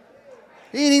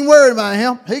 He ain't even worried about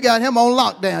him. He got him on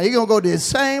lockdown. He gonna go to the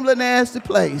same little nasty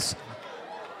place,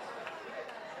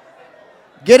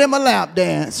 get him a lap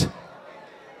dance.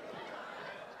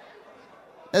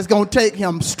 That's gonna take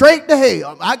him straight to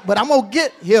hell. But I'm gonna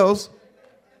get his.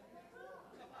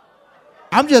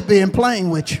 I'm just being plain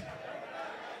with you.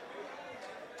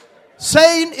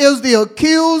 Satan is the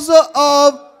accuser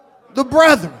of the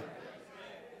brethren.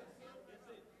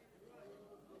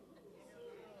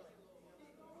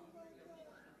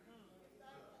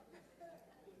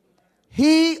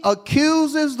 He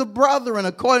accuses the brethren,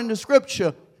 according to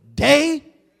Scripture, day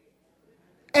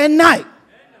and night.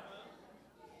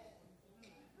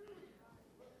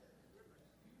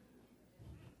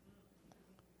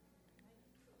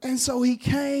 And so he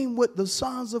came with the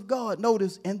sons of God,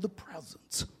 notice, in the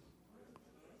presence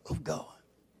of God.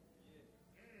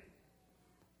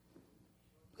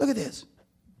 Look at this.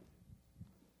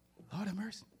 Lord have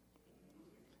mercy.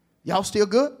 Y'all still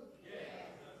good?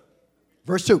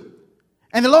 Verse 2.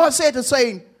 And the Lord said to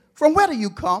Satan, from where do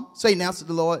you come? Satan answered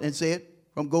the Lord and said,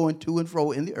 from going to and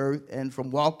fro in the earth and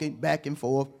from walking back and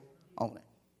forth on it.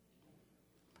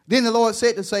 Then the Lord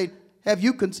said to Satan, have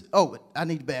you oh, I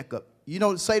need to back up. You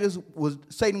know, Satan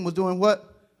was doing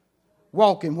what?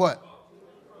 Walking what?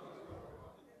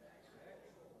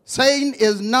 Satan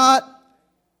is not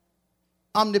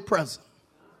omnipresent.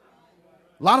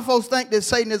 A lot of folks think that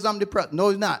Satan is omnipresent. No,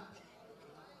 he's not.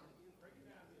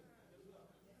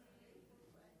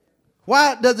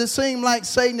 Why does it seem like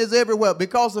Satan is everywhere?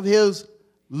 Because of his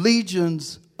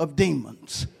legions of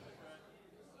demons.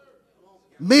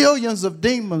 Millions of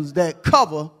demons that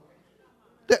cover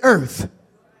the earth.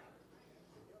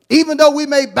 Even though we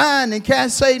may bind and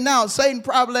cast Satan out, Satan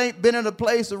probably ain't been in a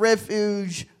place of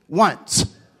refuge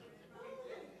once.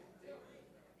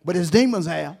 But his demons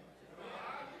have.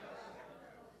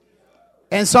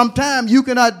 And sometimes you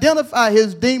can identify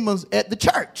his demons at the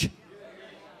church.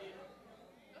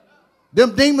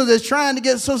 Them demons is trying to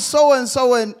get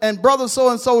so-and-so and brother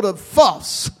so-and-so to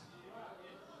fuss.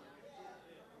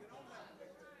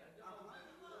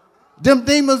 Them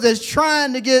demons that's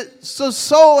trying to get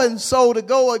so-and-so to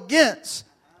go against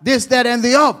this, that, and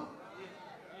the other.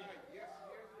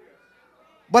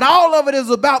 But all of it is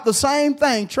about the same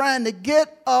thing, trying to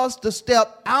get us to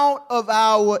step out of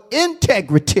our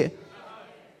integrity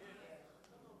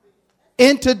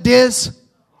into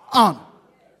dishonor.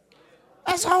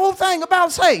 That's the whole thing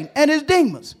about Satan and his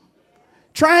demons.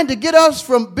 Trying to get us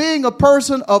from being a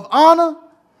person of honor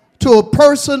to a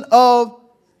person of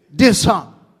dishonor.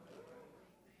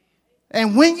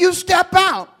 And when you step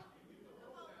out,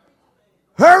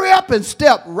 hurry up and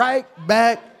step right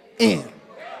back in.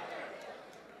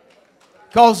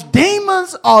 Because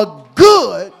demons are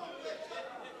good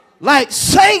like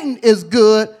Satan is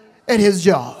good at his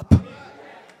job.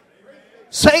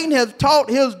 Satan has taught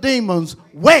his demons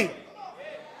well.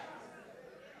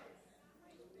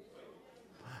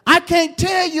 I can't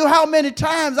tell you how many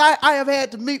times I have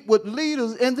had to meet with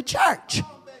leaders in the church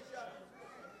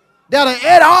that are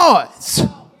at odds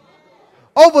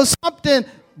over something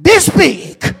this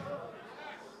big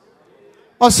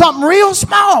or something real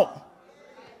small.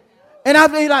 And I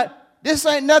be like, this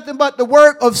ain't nothing but the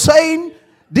work of Satan.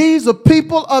 These are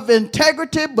people of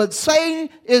integrity, but Satan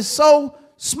is so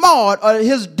smart, or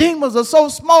his demons are so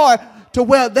smart to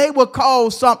where they will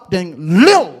cause something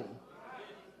little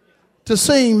to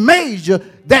seem major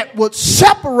that would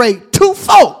separate two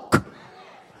folk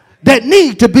that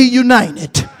need to be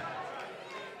united.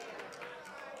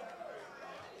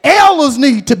 Elders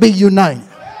need to be united.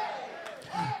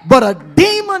 But a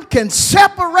demon can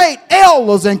separate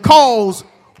elders and cause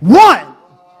one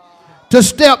to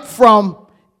step from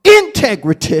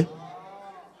integrity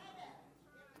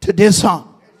to dishonor.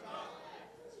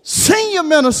 Senior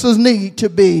ministers need to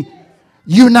be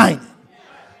united.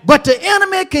 But the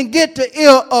enemy can get the ear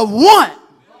of one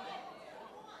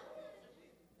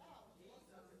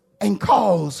and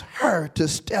cause her to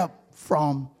step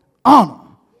from honor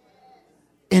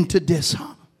into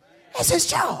dishonor. That's his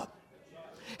job.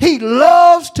 He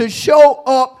loves to show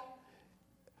up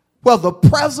where the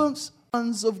presence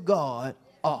of God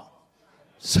are.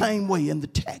 Same way in the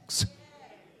text.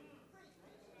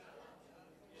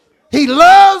 He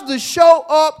loves to show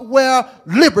up where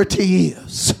liberty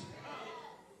is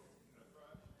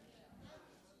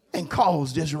and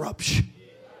cause disruption.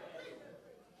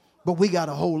 But we got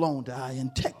to hold on to our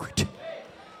integrity.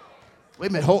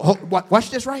 Wait a minute. Watch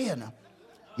this right here now.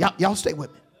 Y'all stay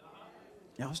with me.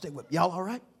 Y'all stay with me. Y'all all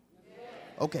right?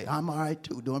 Okay, I'm all right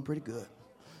too. Doing pretty good.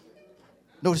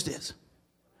 Notice this.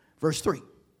 Verse 3.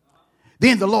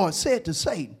 Then the Lord said to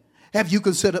Satan, have you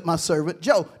considered my servant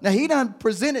Job? Now he done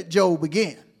presented Job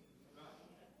again.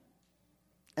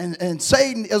 And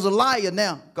Satan is a liar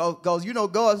now. Because you know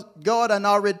God had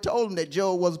already told him that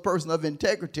Job was a person of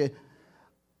integrity.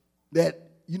 That,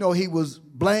 you know, he was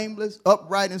blameless,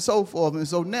 upright, and so forth. And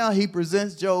so now he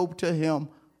presents Job to him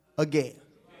again.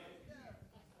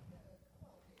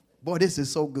 Boy, this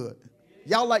is so good.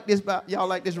 Y'all like this? Y'all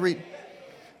like this reading?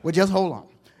 Well, just hold on.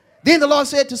 Then the Lord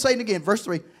said to Satan again, verse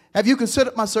 3, have you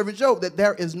considered my servant Job, that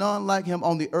there is none like him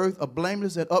on the earth, a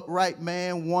blameless and upright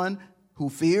man, one who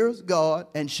fears God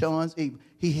and shuns evil?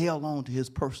 He held on to his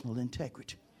personal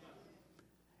integrity.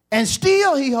 And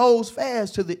still he holds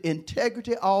fast to the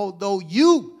integrity, although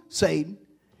you, Satan,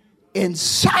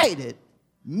 incited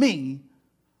me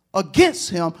against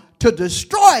him to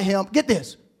destroy him. Get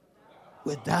this.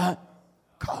 Without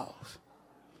cause.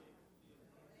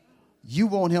 You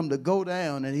want him to go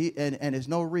down and there's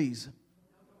no reason.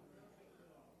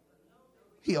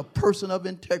 He a person of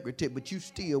integrity, but you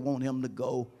still want him to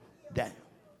go down.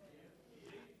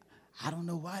 I don't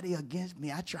know why they're against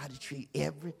me. I try to treat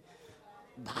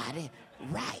everybody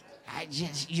right. I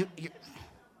just,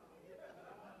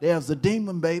 There's a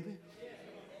demon, baby.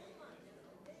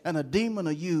 And a demon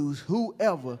will use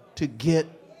whoever to get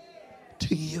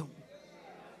to you.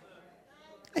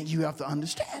 And you have to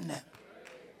understand that.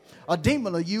 A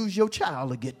demon will use your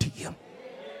child to get to you.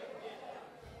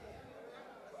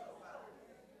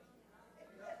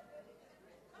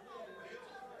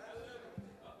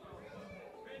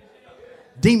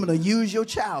 Demon will use your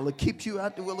child to keep you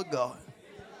out the will of God.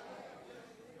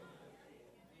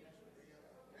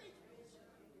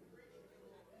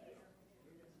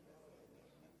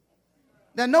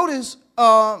 Now notice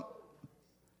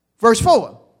verse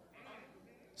 4.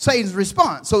 Satan's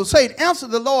response. So Satan answered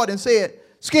the Lord and said,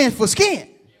 skin for skin.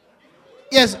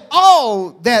 Yes, all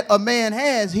that a man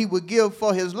has he would give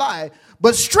for his life.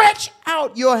 But stretch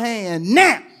out your hand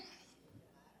now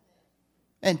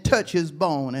and touch his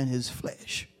bone and his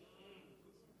flesh.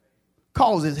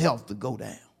 Cause his health to go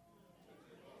down.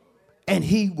 And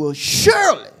he will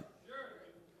surely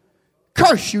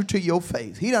curse you to your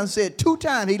face. He done said 2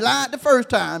 times. He lied the first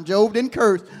time. Job didn't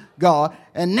curse God.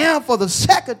 And now for the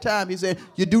second time he said,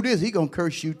 you do this, he gonna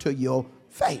curse you to your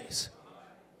face.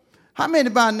 How many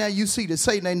by now you see that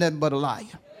Satan ain't nothing but a liar?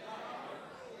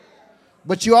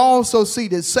 But you also see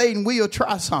that Satan will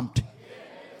try something.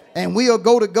 And we'll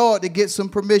go to God to get some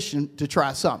permission to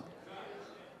try something.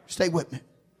 Stay with me.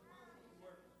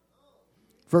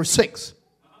 Verse 6.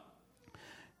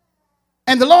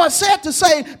 And the Lord said to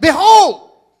Satan,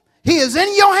 behold, he is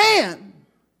in your hand.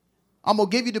 I'm going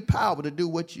to give you the power to do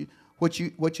what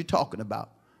you're talking about.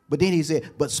 But then he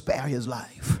said, but spare his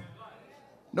life.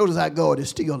 Notice how God is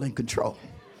still in control.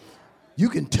 You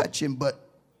can touch him, but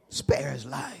spare his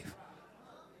life.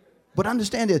 But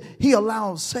understand that he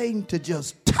allowed Satan to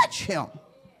just touch him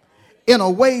in a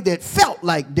way that felt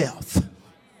like death.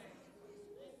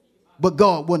 But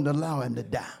God wouldn't allow him to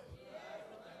die.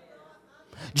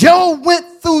 Job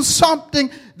went through something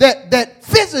that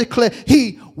physically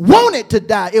he wanted to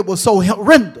die. It was so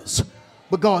horrendous.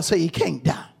 But God said he can't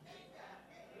die.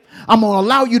 I'm going to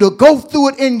allow you to go through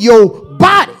it in your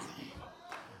body.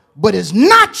 But it's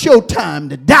not your time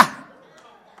to die.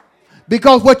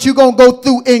 Because what you're going to go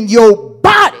through in your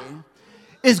body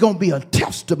is going to be a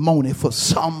testimony for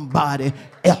somebody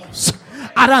else.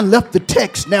 I done left the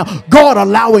text now. God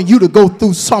allowing you to go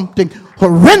through something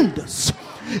horrendous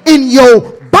in your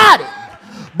body.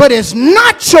 But it's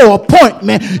not your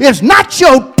appointment. It's not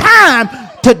your time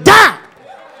to die.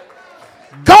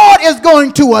 God is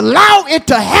going to allow it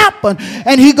to happen,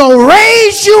 and he's going to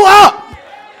raise you up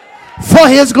for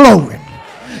his glory.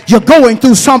 You're going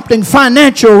through something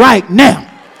financial right now.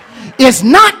 It's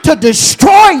not to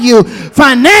destroy you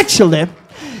financially.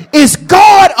 It's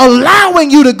God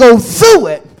allowing you to go through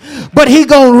it, but he's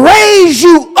going to raise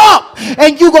you up,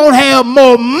 and you're going to have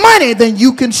more money than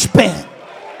you can spend.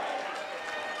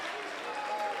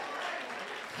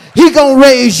 He's going to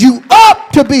raise you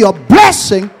up to be a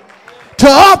blessing to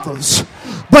others.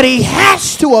 But he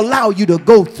has to allow you to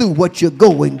go through what you're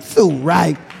going through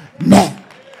right now.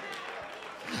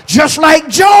 Just like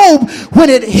Job, when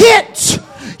it hits,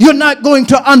 you're not going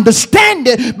to understand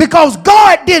it because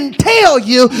God didn't tell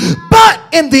you. But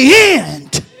in the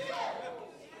end,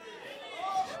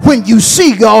 when you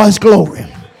see God's glory,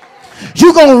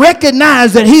 you're going to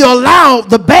recognize that he allowed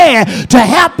the bad to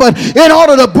happen in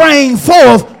order to bring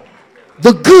forth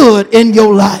the good in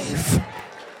your life.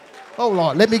 Oh,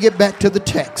 Lord, let me get back to the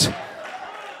text.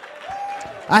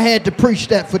 I had to preach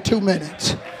that for 2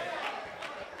 minutes.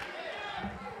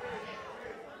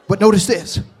 But notice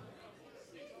this.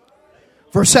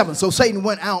 Verse 7. So Satan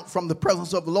went out from the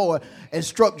presence of the Lord and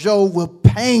struck Job with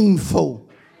painful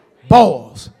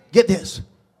balls. Get this.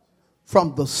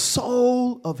 From the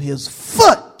sole of his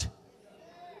foot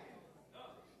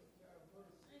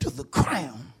to the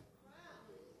crown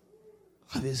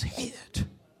of his head.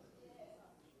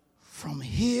 From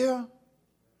here,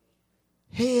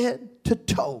 head to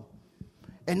toe.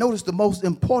 And notice the most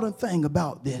important thing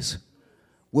about this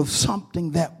was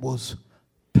something that was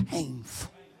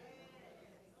painful.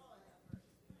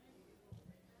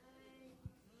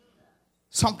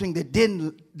 Something that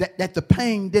that the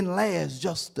pain didn't last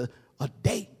just a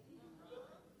day.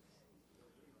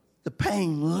 The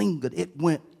pain lingered. It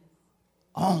went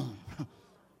on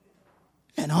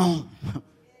and on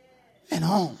and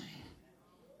on.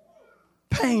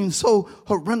 Pain so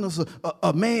horrendous,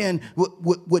 a man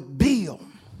would build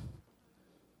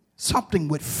something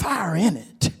with fire in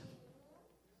it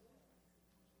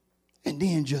and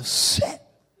then just sit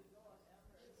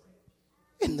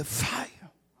in the fire.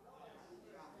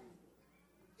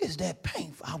 Is that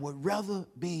painful? I would rather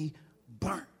be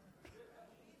burnt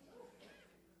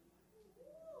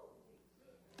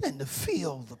than to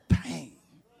feel the pain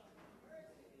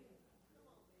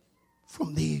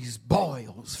from these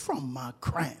boils from my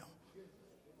crown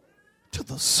to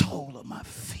the sole of my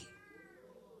feet.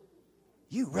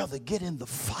 You rather get in the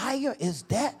fire? Is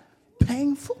that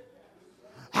painful?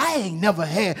 I ain't never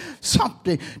had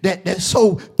something that's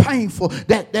so painful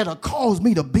that'll cause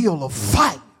me to build a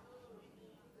fight.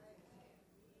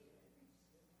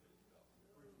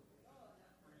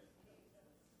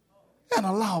 And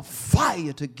allow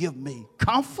fire to give me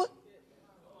comfort.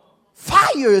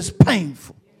 Fire is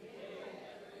painful.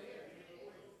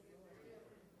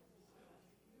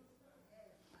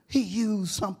 He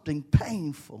used something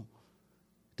painful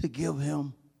to give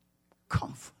him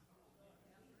comfort.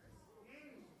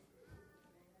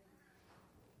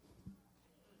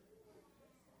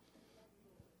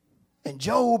 And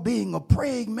Job being a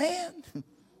praying man,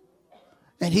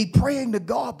 and he praying to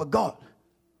God, but God,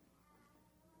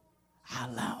 I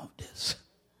allowed this.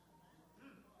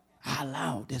 I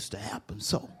allowed this to happen.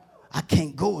 So I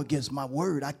can't go against my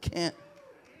word. I can't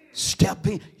step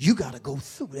in. You got to go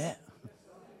through that.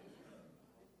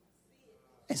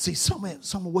 And see, some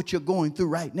of what you're going through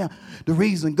right now, the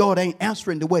reason God ain't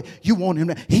answering the way you want him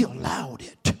to, he allowed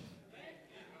it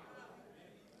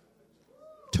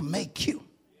to make you.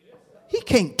 He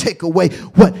can't take away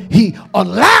what he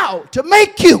allowed to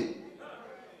make you.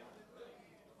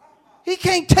 He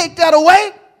can't take that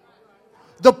away.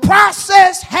 The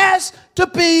process has to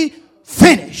be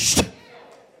finished.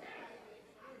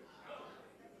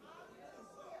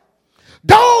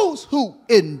 Those who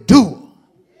endure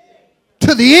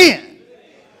to the end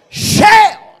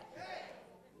shall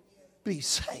be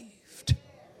saved.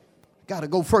 Got to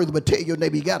go further, but tell your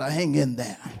neighbor, you got to hang in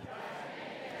there.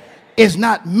 It's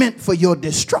not meant for your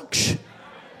destruction,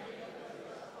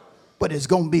 but it's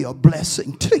going to be a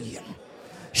blessing to you.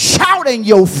 Shout in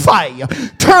your fire.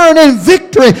 Turn in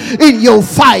victory in your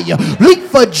fire. Leap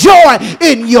for joy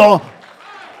in your.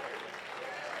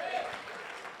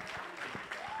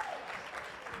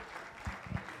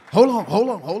 Hold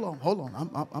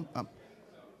on.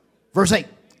 Verse 8.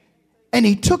 And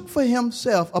he took for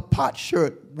himself a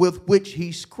potsherd with which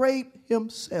he scraped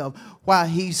himself while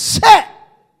he sat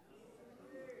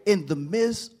in the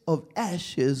midst of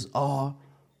ashes or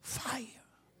fire.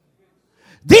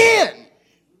 Then.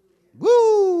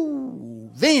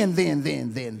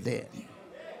 Then.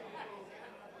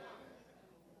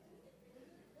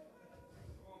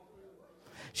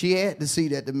 She had to see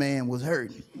that the man was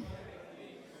hurting.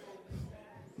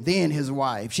 Then his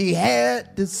wife, she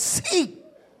had to see.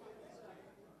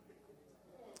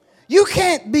 You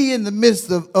can't be in the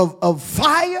midst of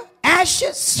fire,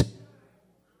 ashes,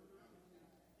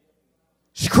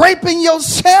 scraping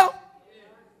yourself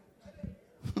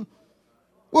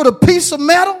with a piece of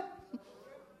metal.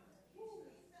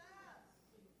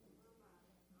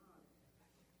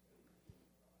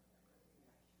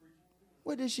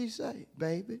 did she say?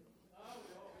 Baby,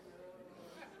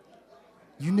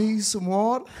 you need some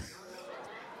water?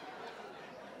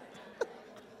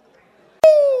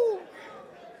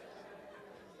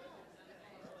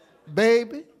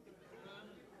 Baby,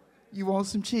 you want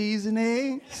some cheese and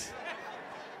eggs?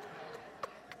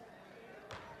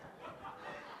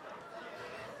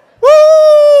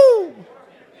 Woo!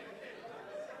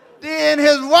 Then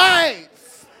his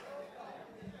wife.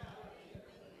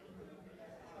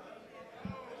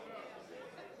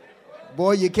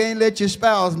 Boy, you can't let your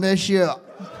spouse mess you up.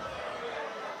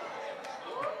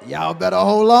 Y'all better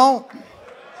hold on.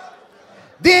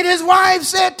 Then his wife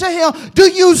said to him,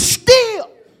 do you still?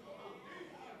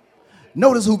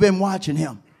 Notice who's been watching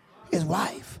him. His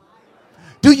wife.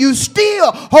 Do you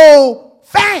still hold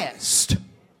fast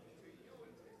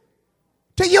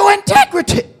to your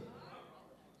integrity?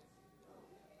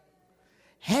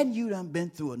 Hadn't you done been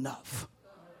through enough?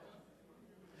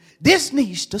 This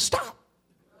needs to stop.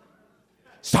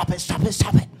 Stop it, stop it,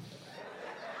 stop it.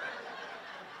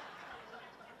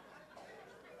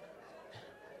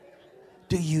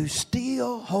 Do you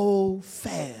still hold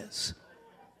fast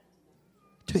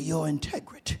to your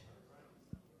integrity?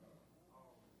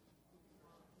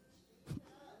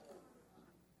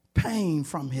 Pain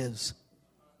from his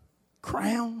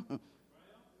crown,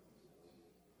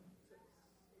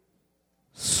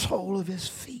 sole of his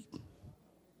feet,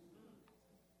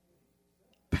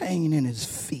 pain in his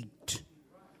feet,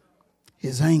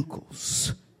 his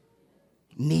ankles,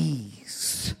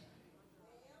 knees,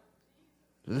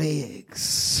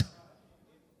 legs.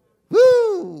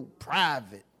 Woo!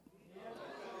 Private.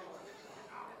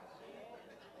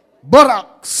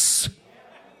 Buttocks,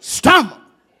 stomach,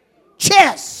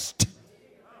 chest,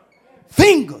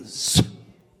 fingers,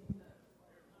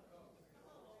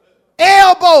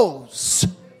 elbows,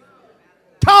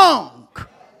 tongue,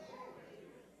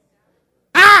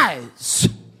 eyes,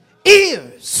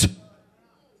 ears.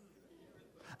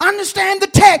 Understand the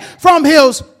text from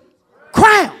his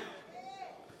crown,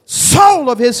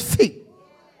 sole of his feet.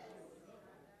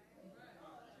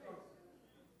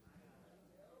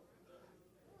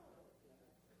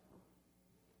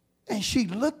 And she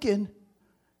looking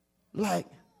like,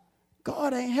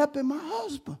 God ain't helping my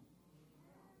husband.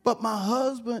 But my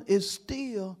husband is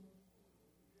still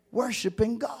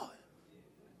worshiping God.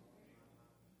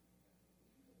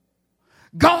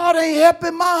 God ain't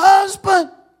helping my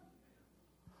husband.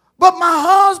 But my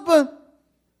husband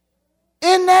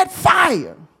in that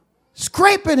fire,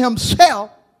 scraping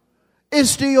himself, is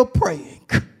still praying.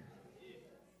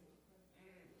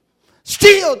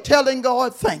 Still telling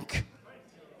God thank you.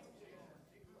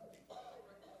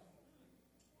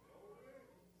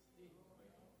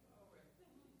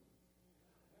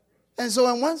 And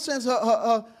so in one sense,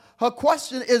 her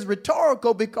question is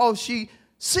rhetorical because she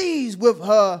sees with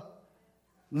her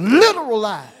literal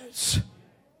eyes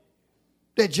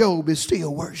that Job is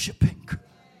still worshiping.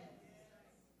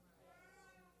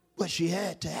 But she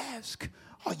had to ask,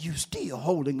 are you still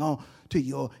holding on to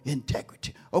your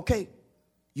integrity? Okay,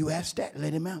 you asked that,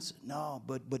 let him answer. No,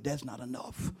 but that's not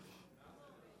enough.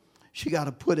 She got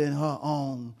to put in her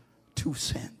own 2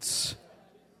 cents.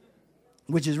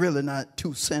 Which is really not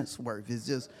 2 cents worth.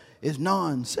 It's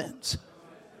nonsense.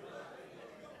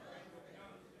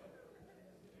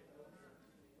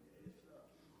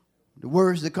 The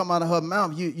words that come out of her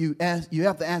mouth, you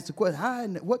have to ask the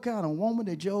question, what kind of woman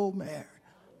did Job marry?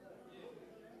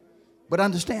 But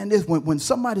understand this, when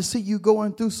somebody see you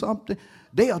going through something,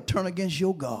 they'll turn against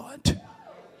your God.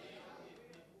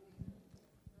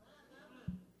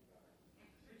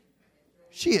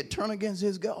 She had turned against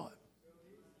his God,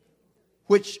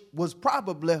 which was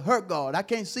probably her God. I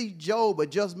can't see Job, a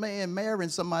just man, marrying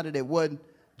somebody that wasn't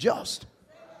just.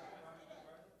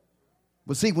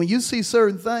 But see, when you see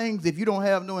certain things, if you don't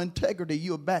have no integrity,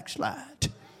 you'll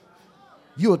backslide.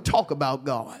 You'll talk about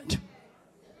God.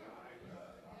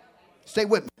 Stay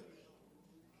with me.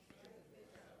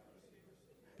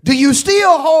 Do you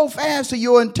still hold fast to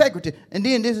your integrity? And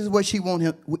then this is what she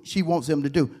wants him to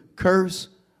do. Curse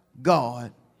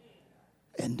God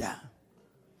and die.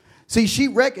 See, she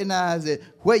recognized that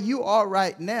where you are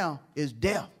right now is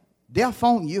death. Death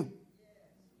on you.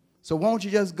 So won't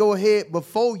you just go ahead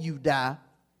before you die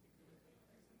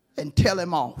and tell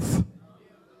him off.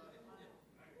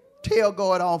 Tell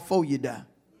God off before you die.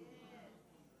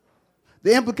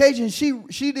 The implication,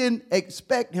 she didn't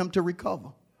expect him to recover.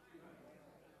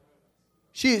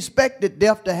 She expected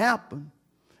death to happen.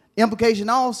 Implication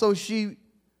also, she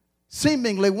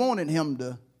seemingly wanted him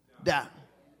to die.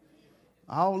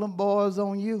 All them boys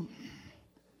on you.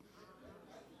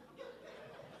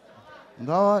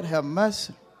 God have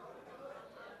mercy.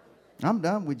 I'm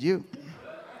done with you.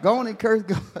 Go on and curse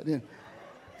God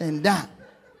and die.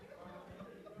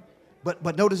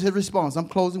 But notice his response. I'm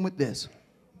closing with this.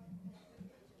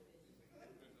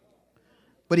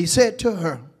 But he said to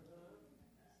her,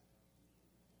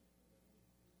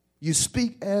 you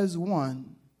speak as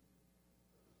one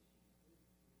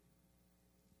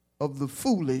of the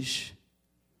foolish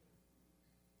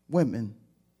women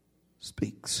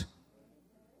speaks.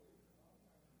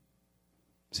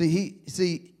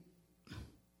 See,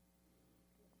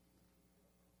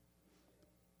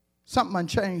 something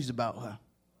unchanged about her.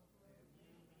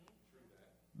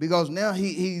 Because now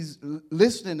he's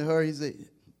listening to her. He said,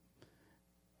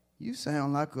 you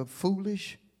sound like a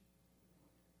foolish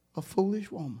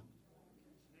woman.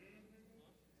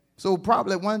 So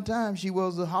probably at one time she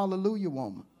was a hallelujah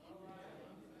woman.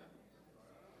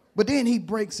 But then he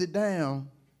breaks it down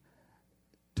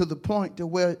to the point to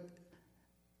where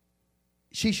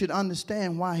she should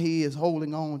understand why he is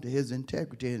holding on to his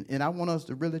integrity. And I want us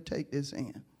to really take this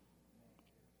in.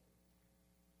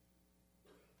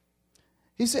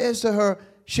 He says to her,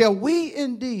 shall we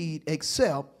indeed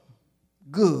accept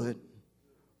good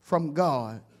from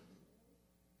God?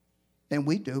 And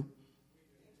we do.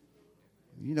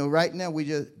 You know, right now we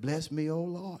just, bless me, oh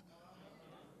Lord.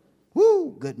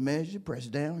 Woo, good measure,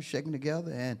 pressed down, shaken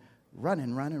together, and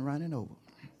running over.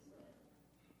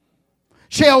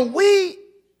 Shall we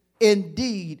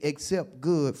indeed accept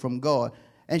good from God?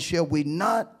 And shall we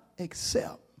not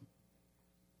accept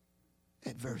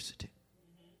adversity?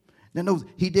 Now notice,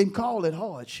 he didn't call it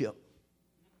hardship.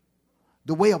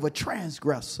 The way of a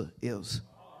transgressor is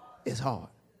hard.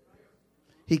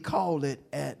 He called it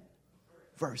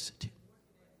adversity.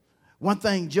 One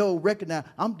thing Job recognized,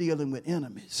 I'm dealing with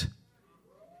enemies.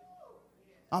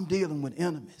 I'm dealing with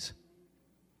enemies.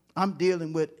 I'm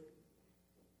dealing with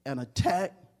an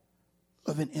attack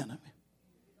of an enemy.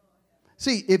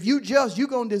 See, if you're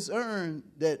going to discern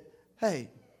that, hey,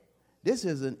 this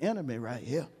is an enemy right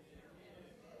here.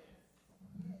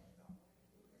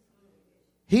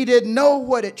 He didn't know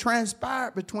what had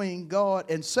transpired between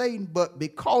God and Satan, but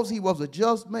because he was a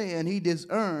just man, he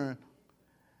discerned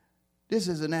this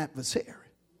is an adversary.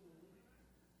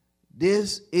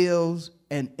 This is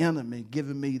an enemy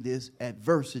giving me this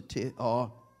adversity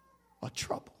or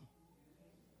trouble.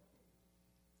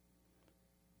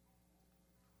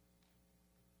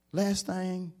 Last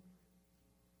thing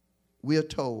we are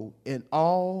told, in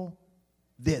all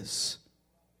this,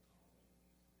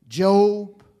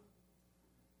 Job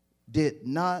did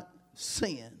not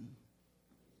sin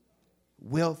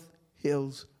with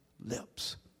his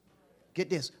lips. Get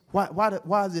this.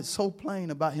 Why is it so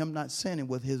plain about him not sinning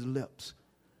with his lips?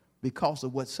 Because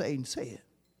of what Satan said.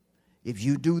 If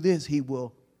you do this, he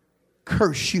will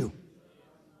curse you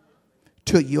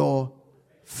to your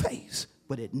face.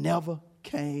 But it never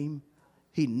came.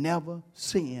 He never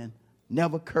sinned,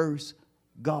 never cursed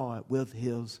God with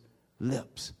his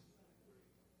lips.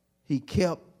 He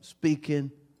kept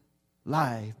speaking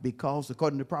life because,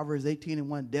 according to Proverbs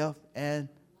 18:1, death and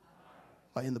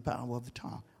are in the power of the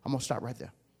tongue. I'm going to stop right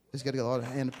there. Let's get together all the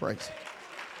hand of praise.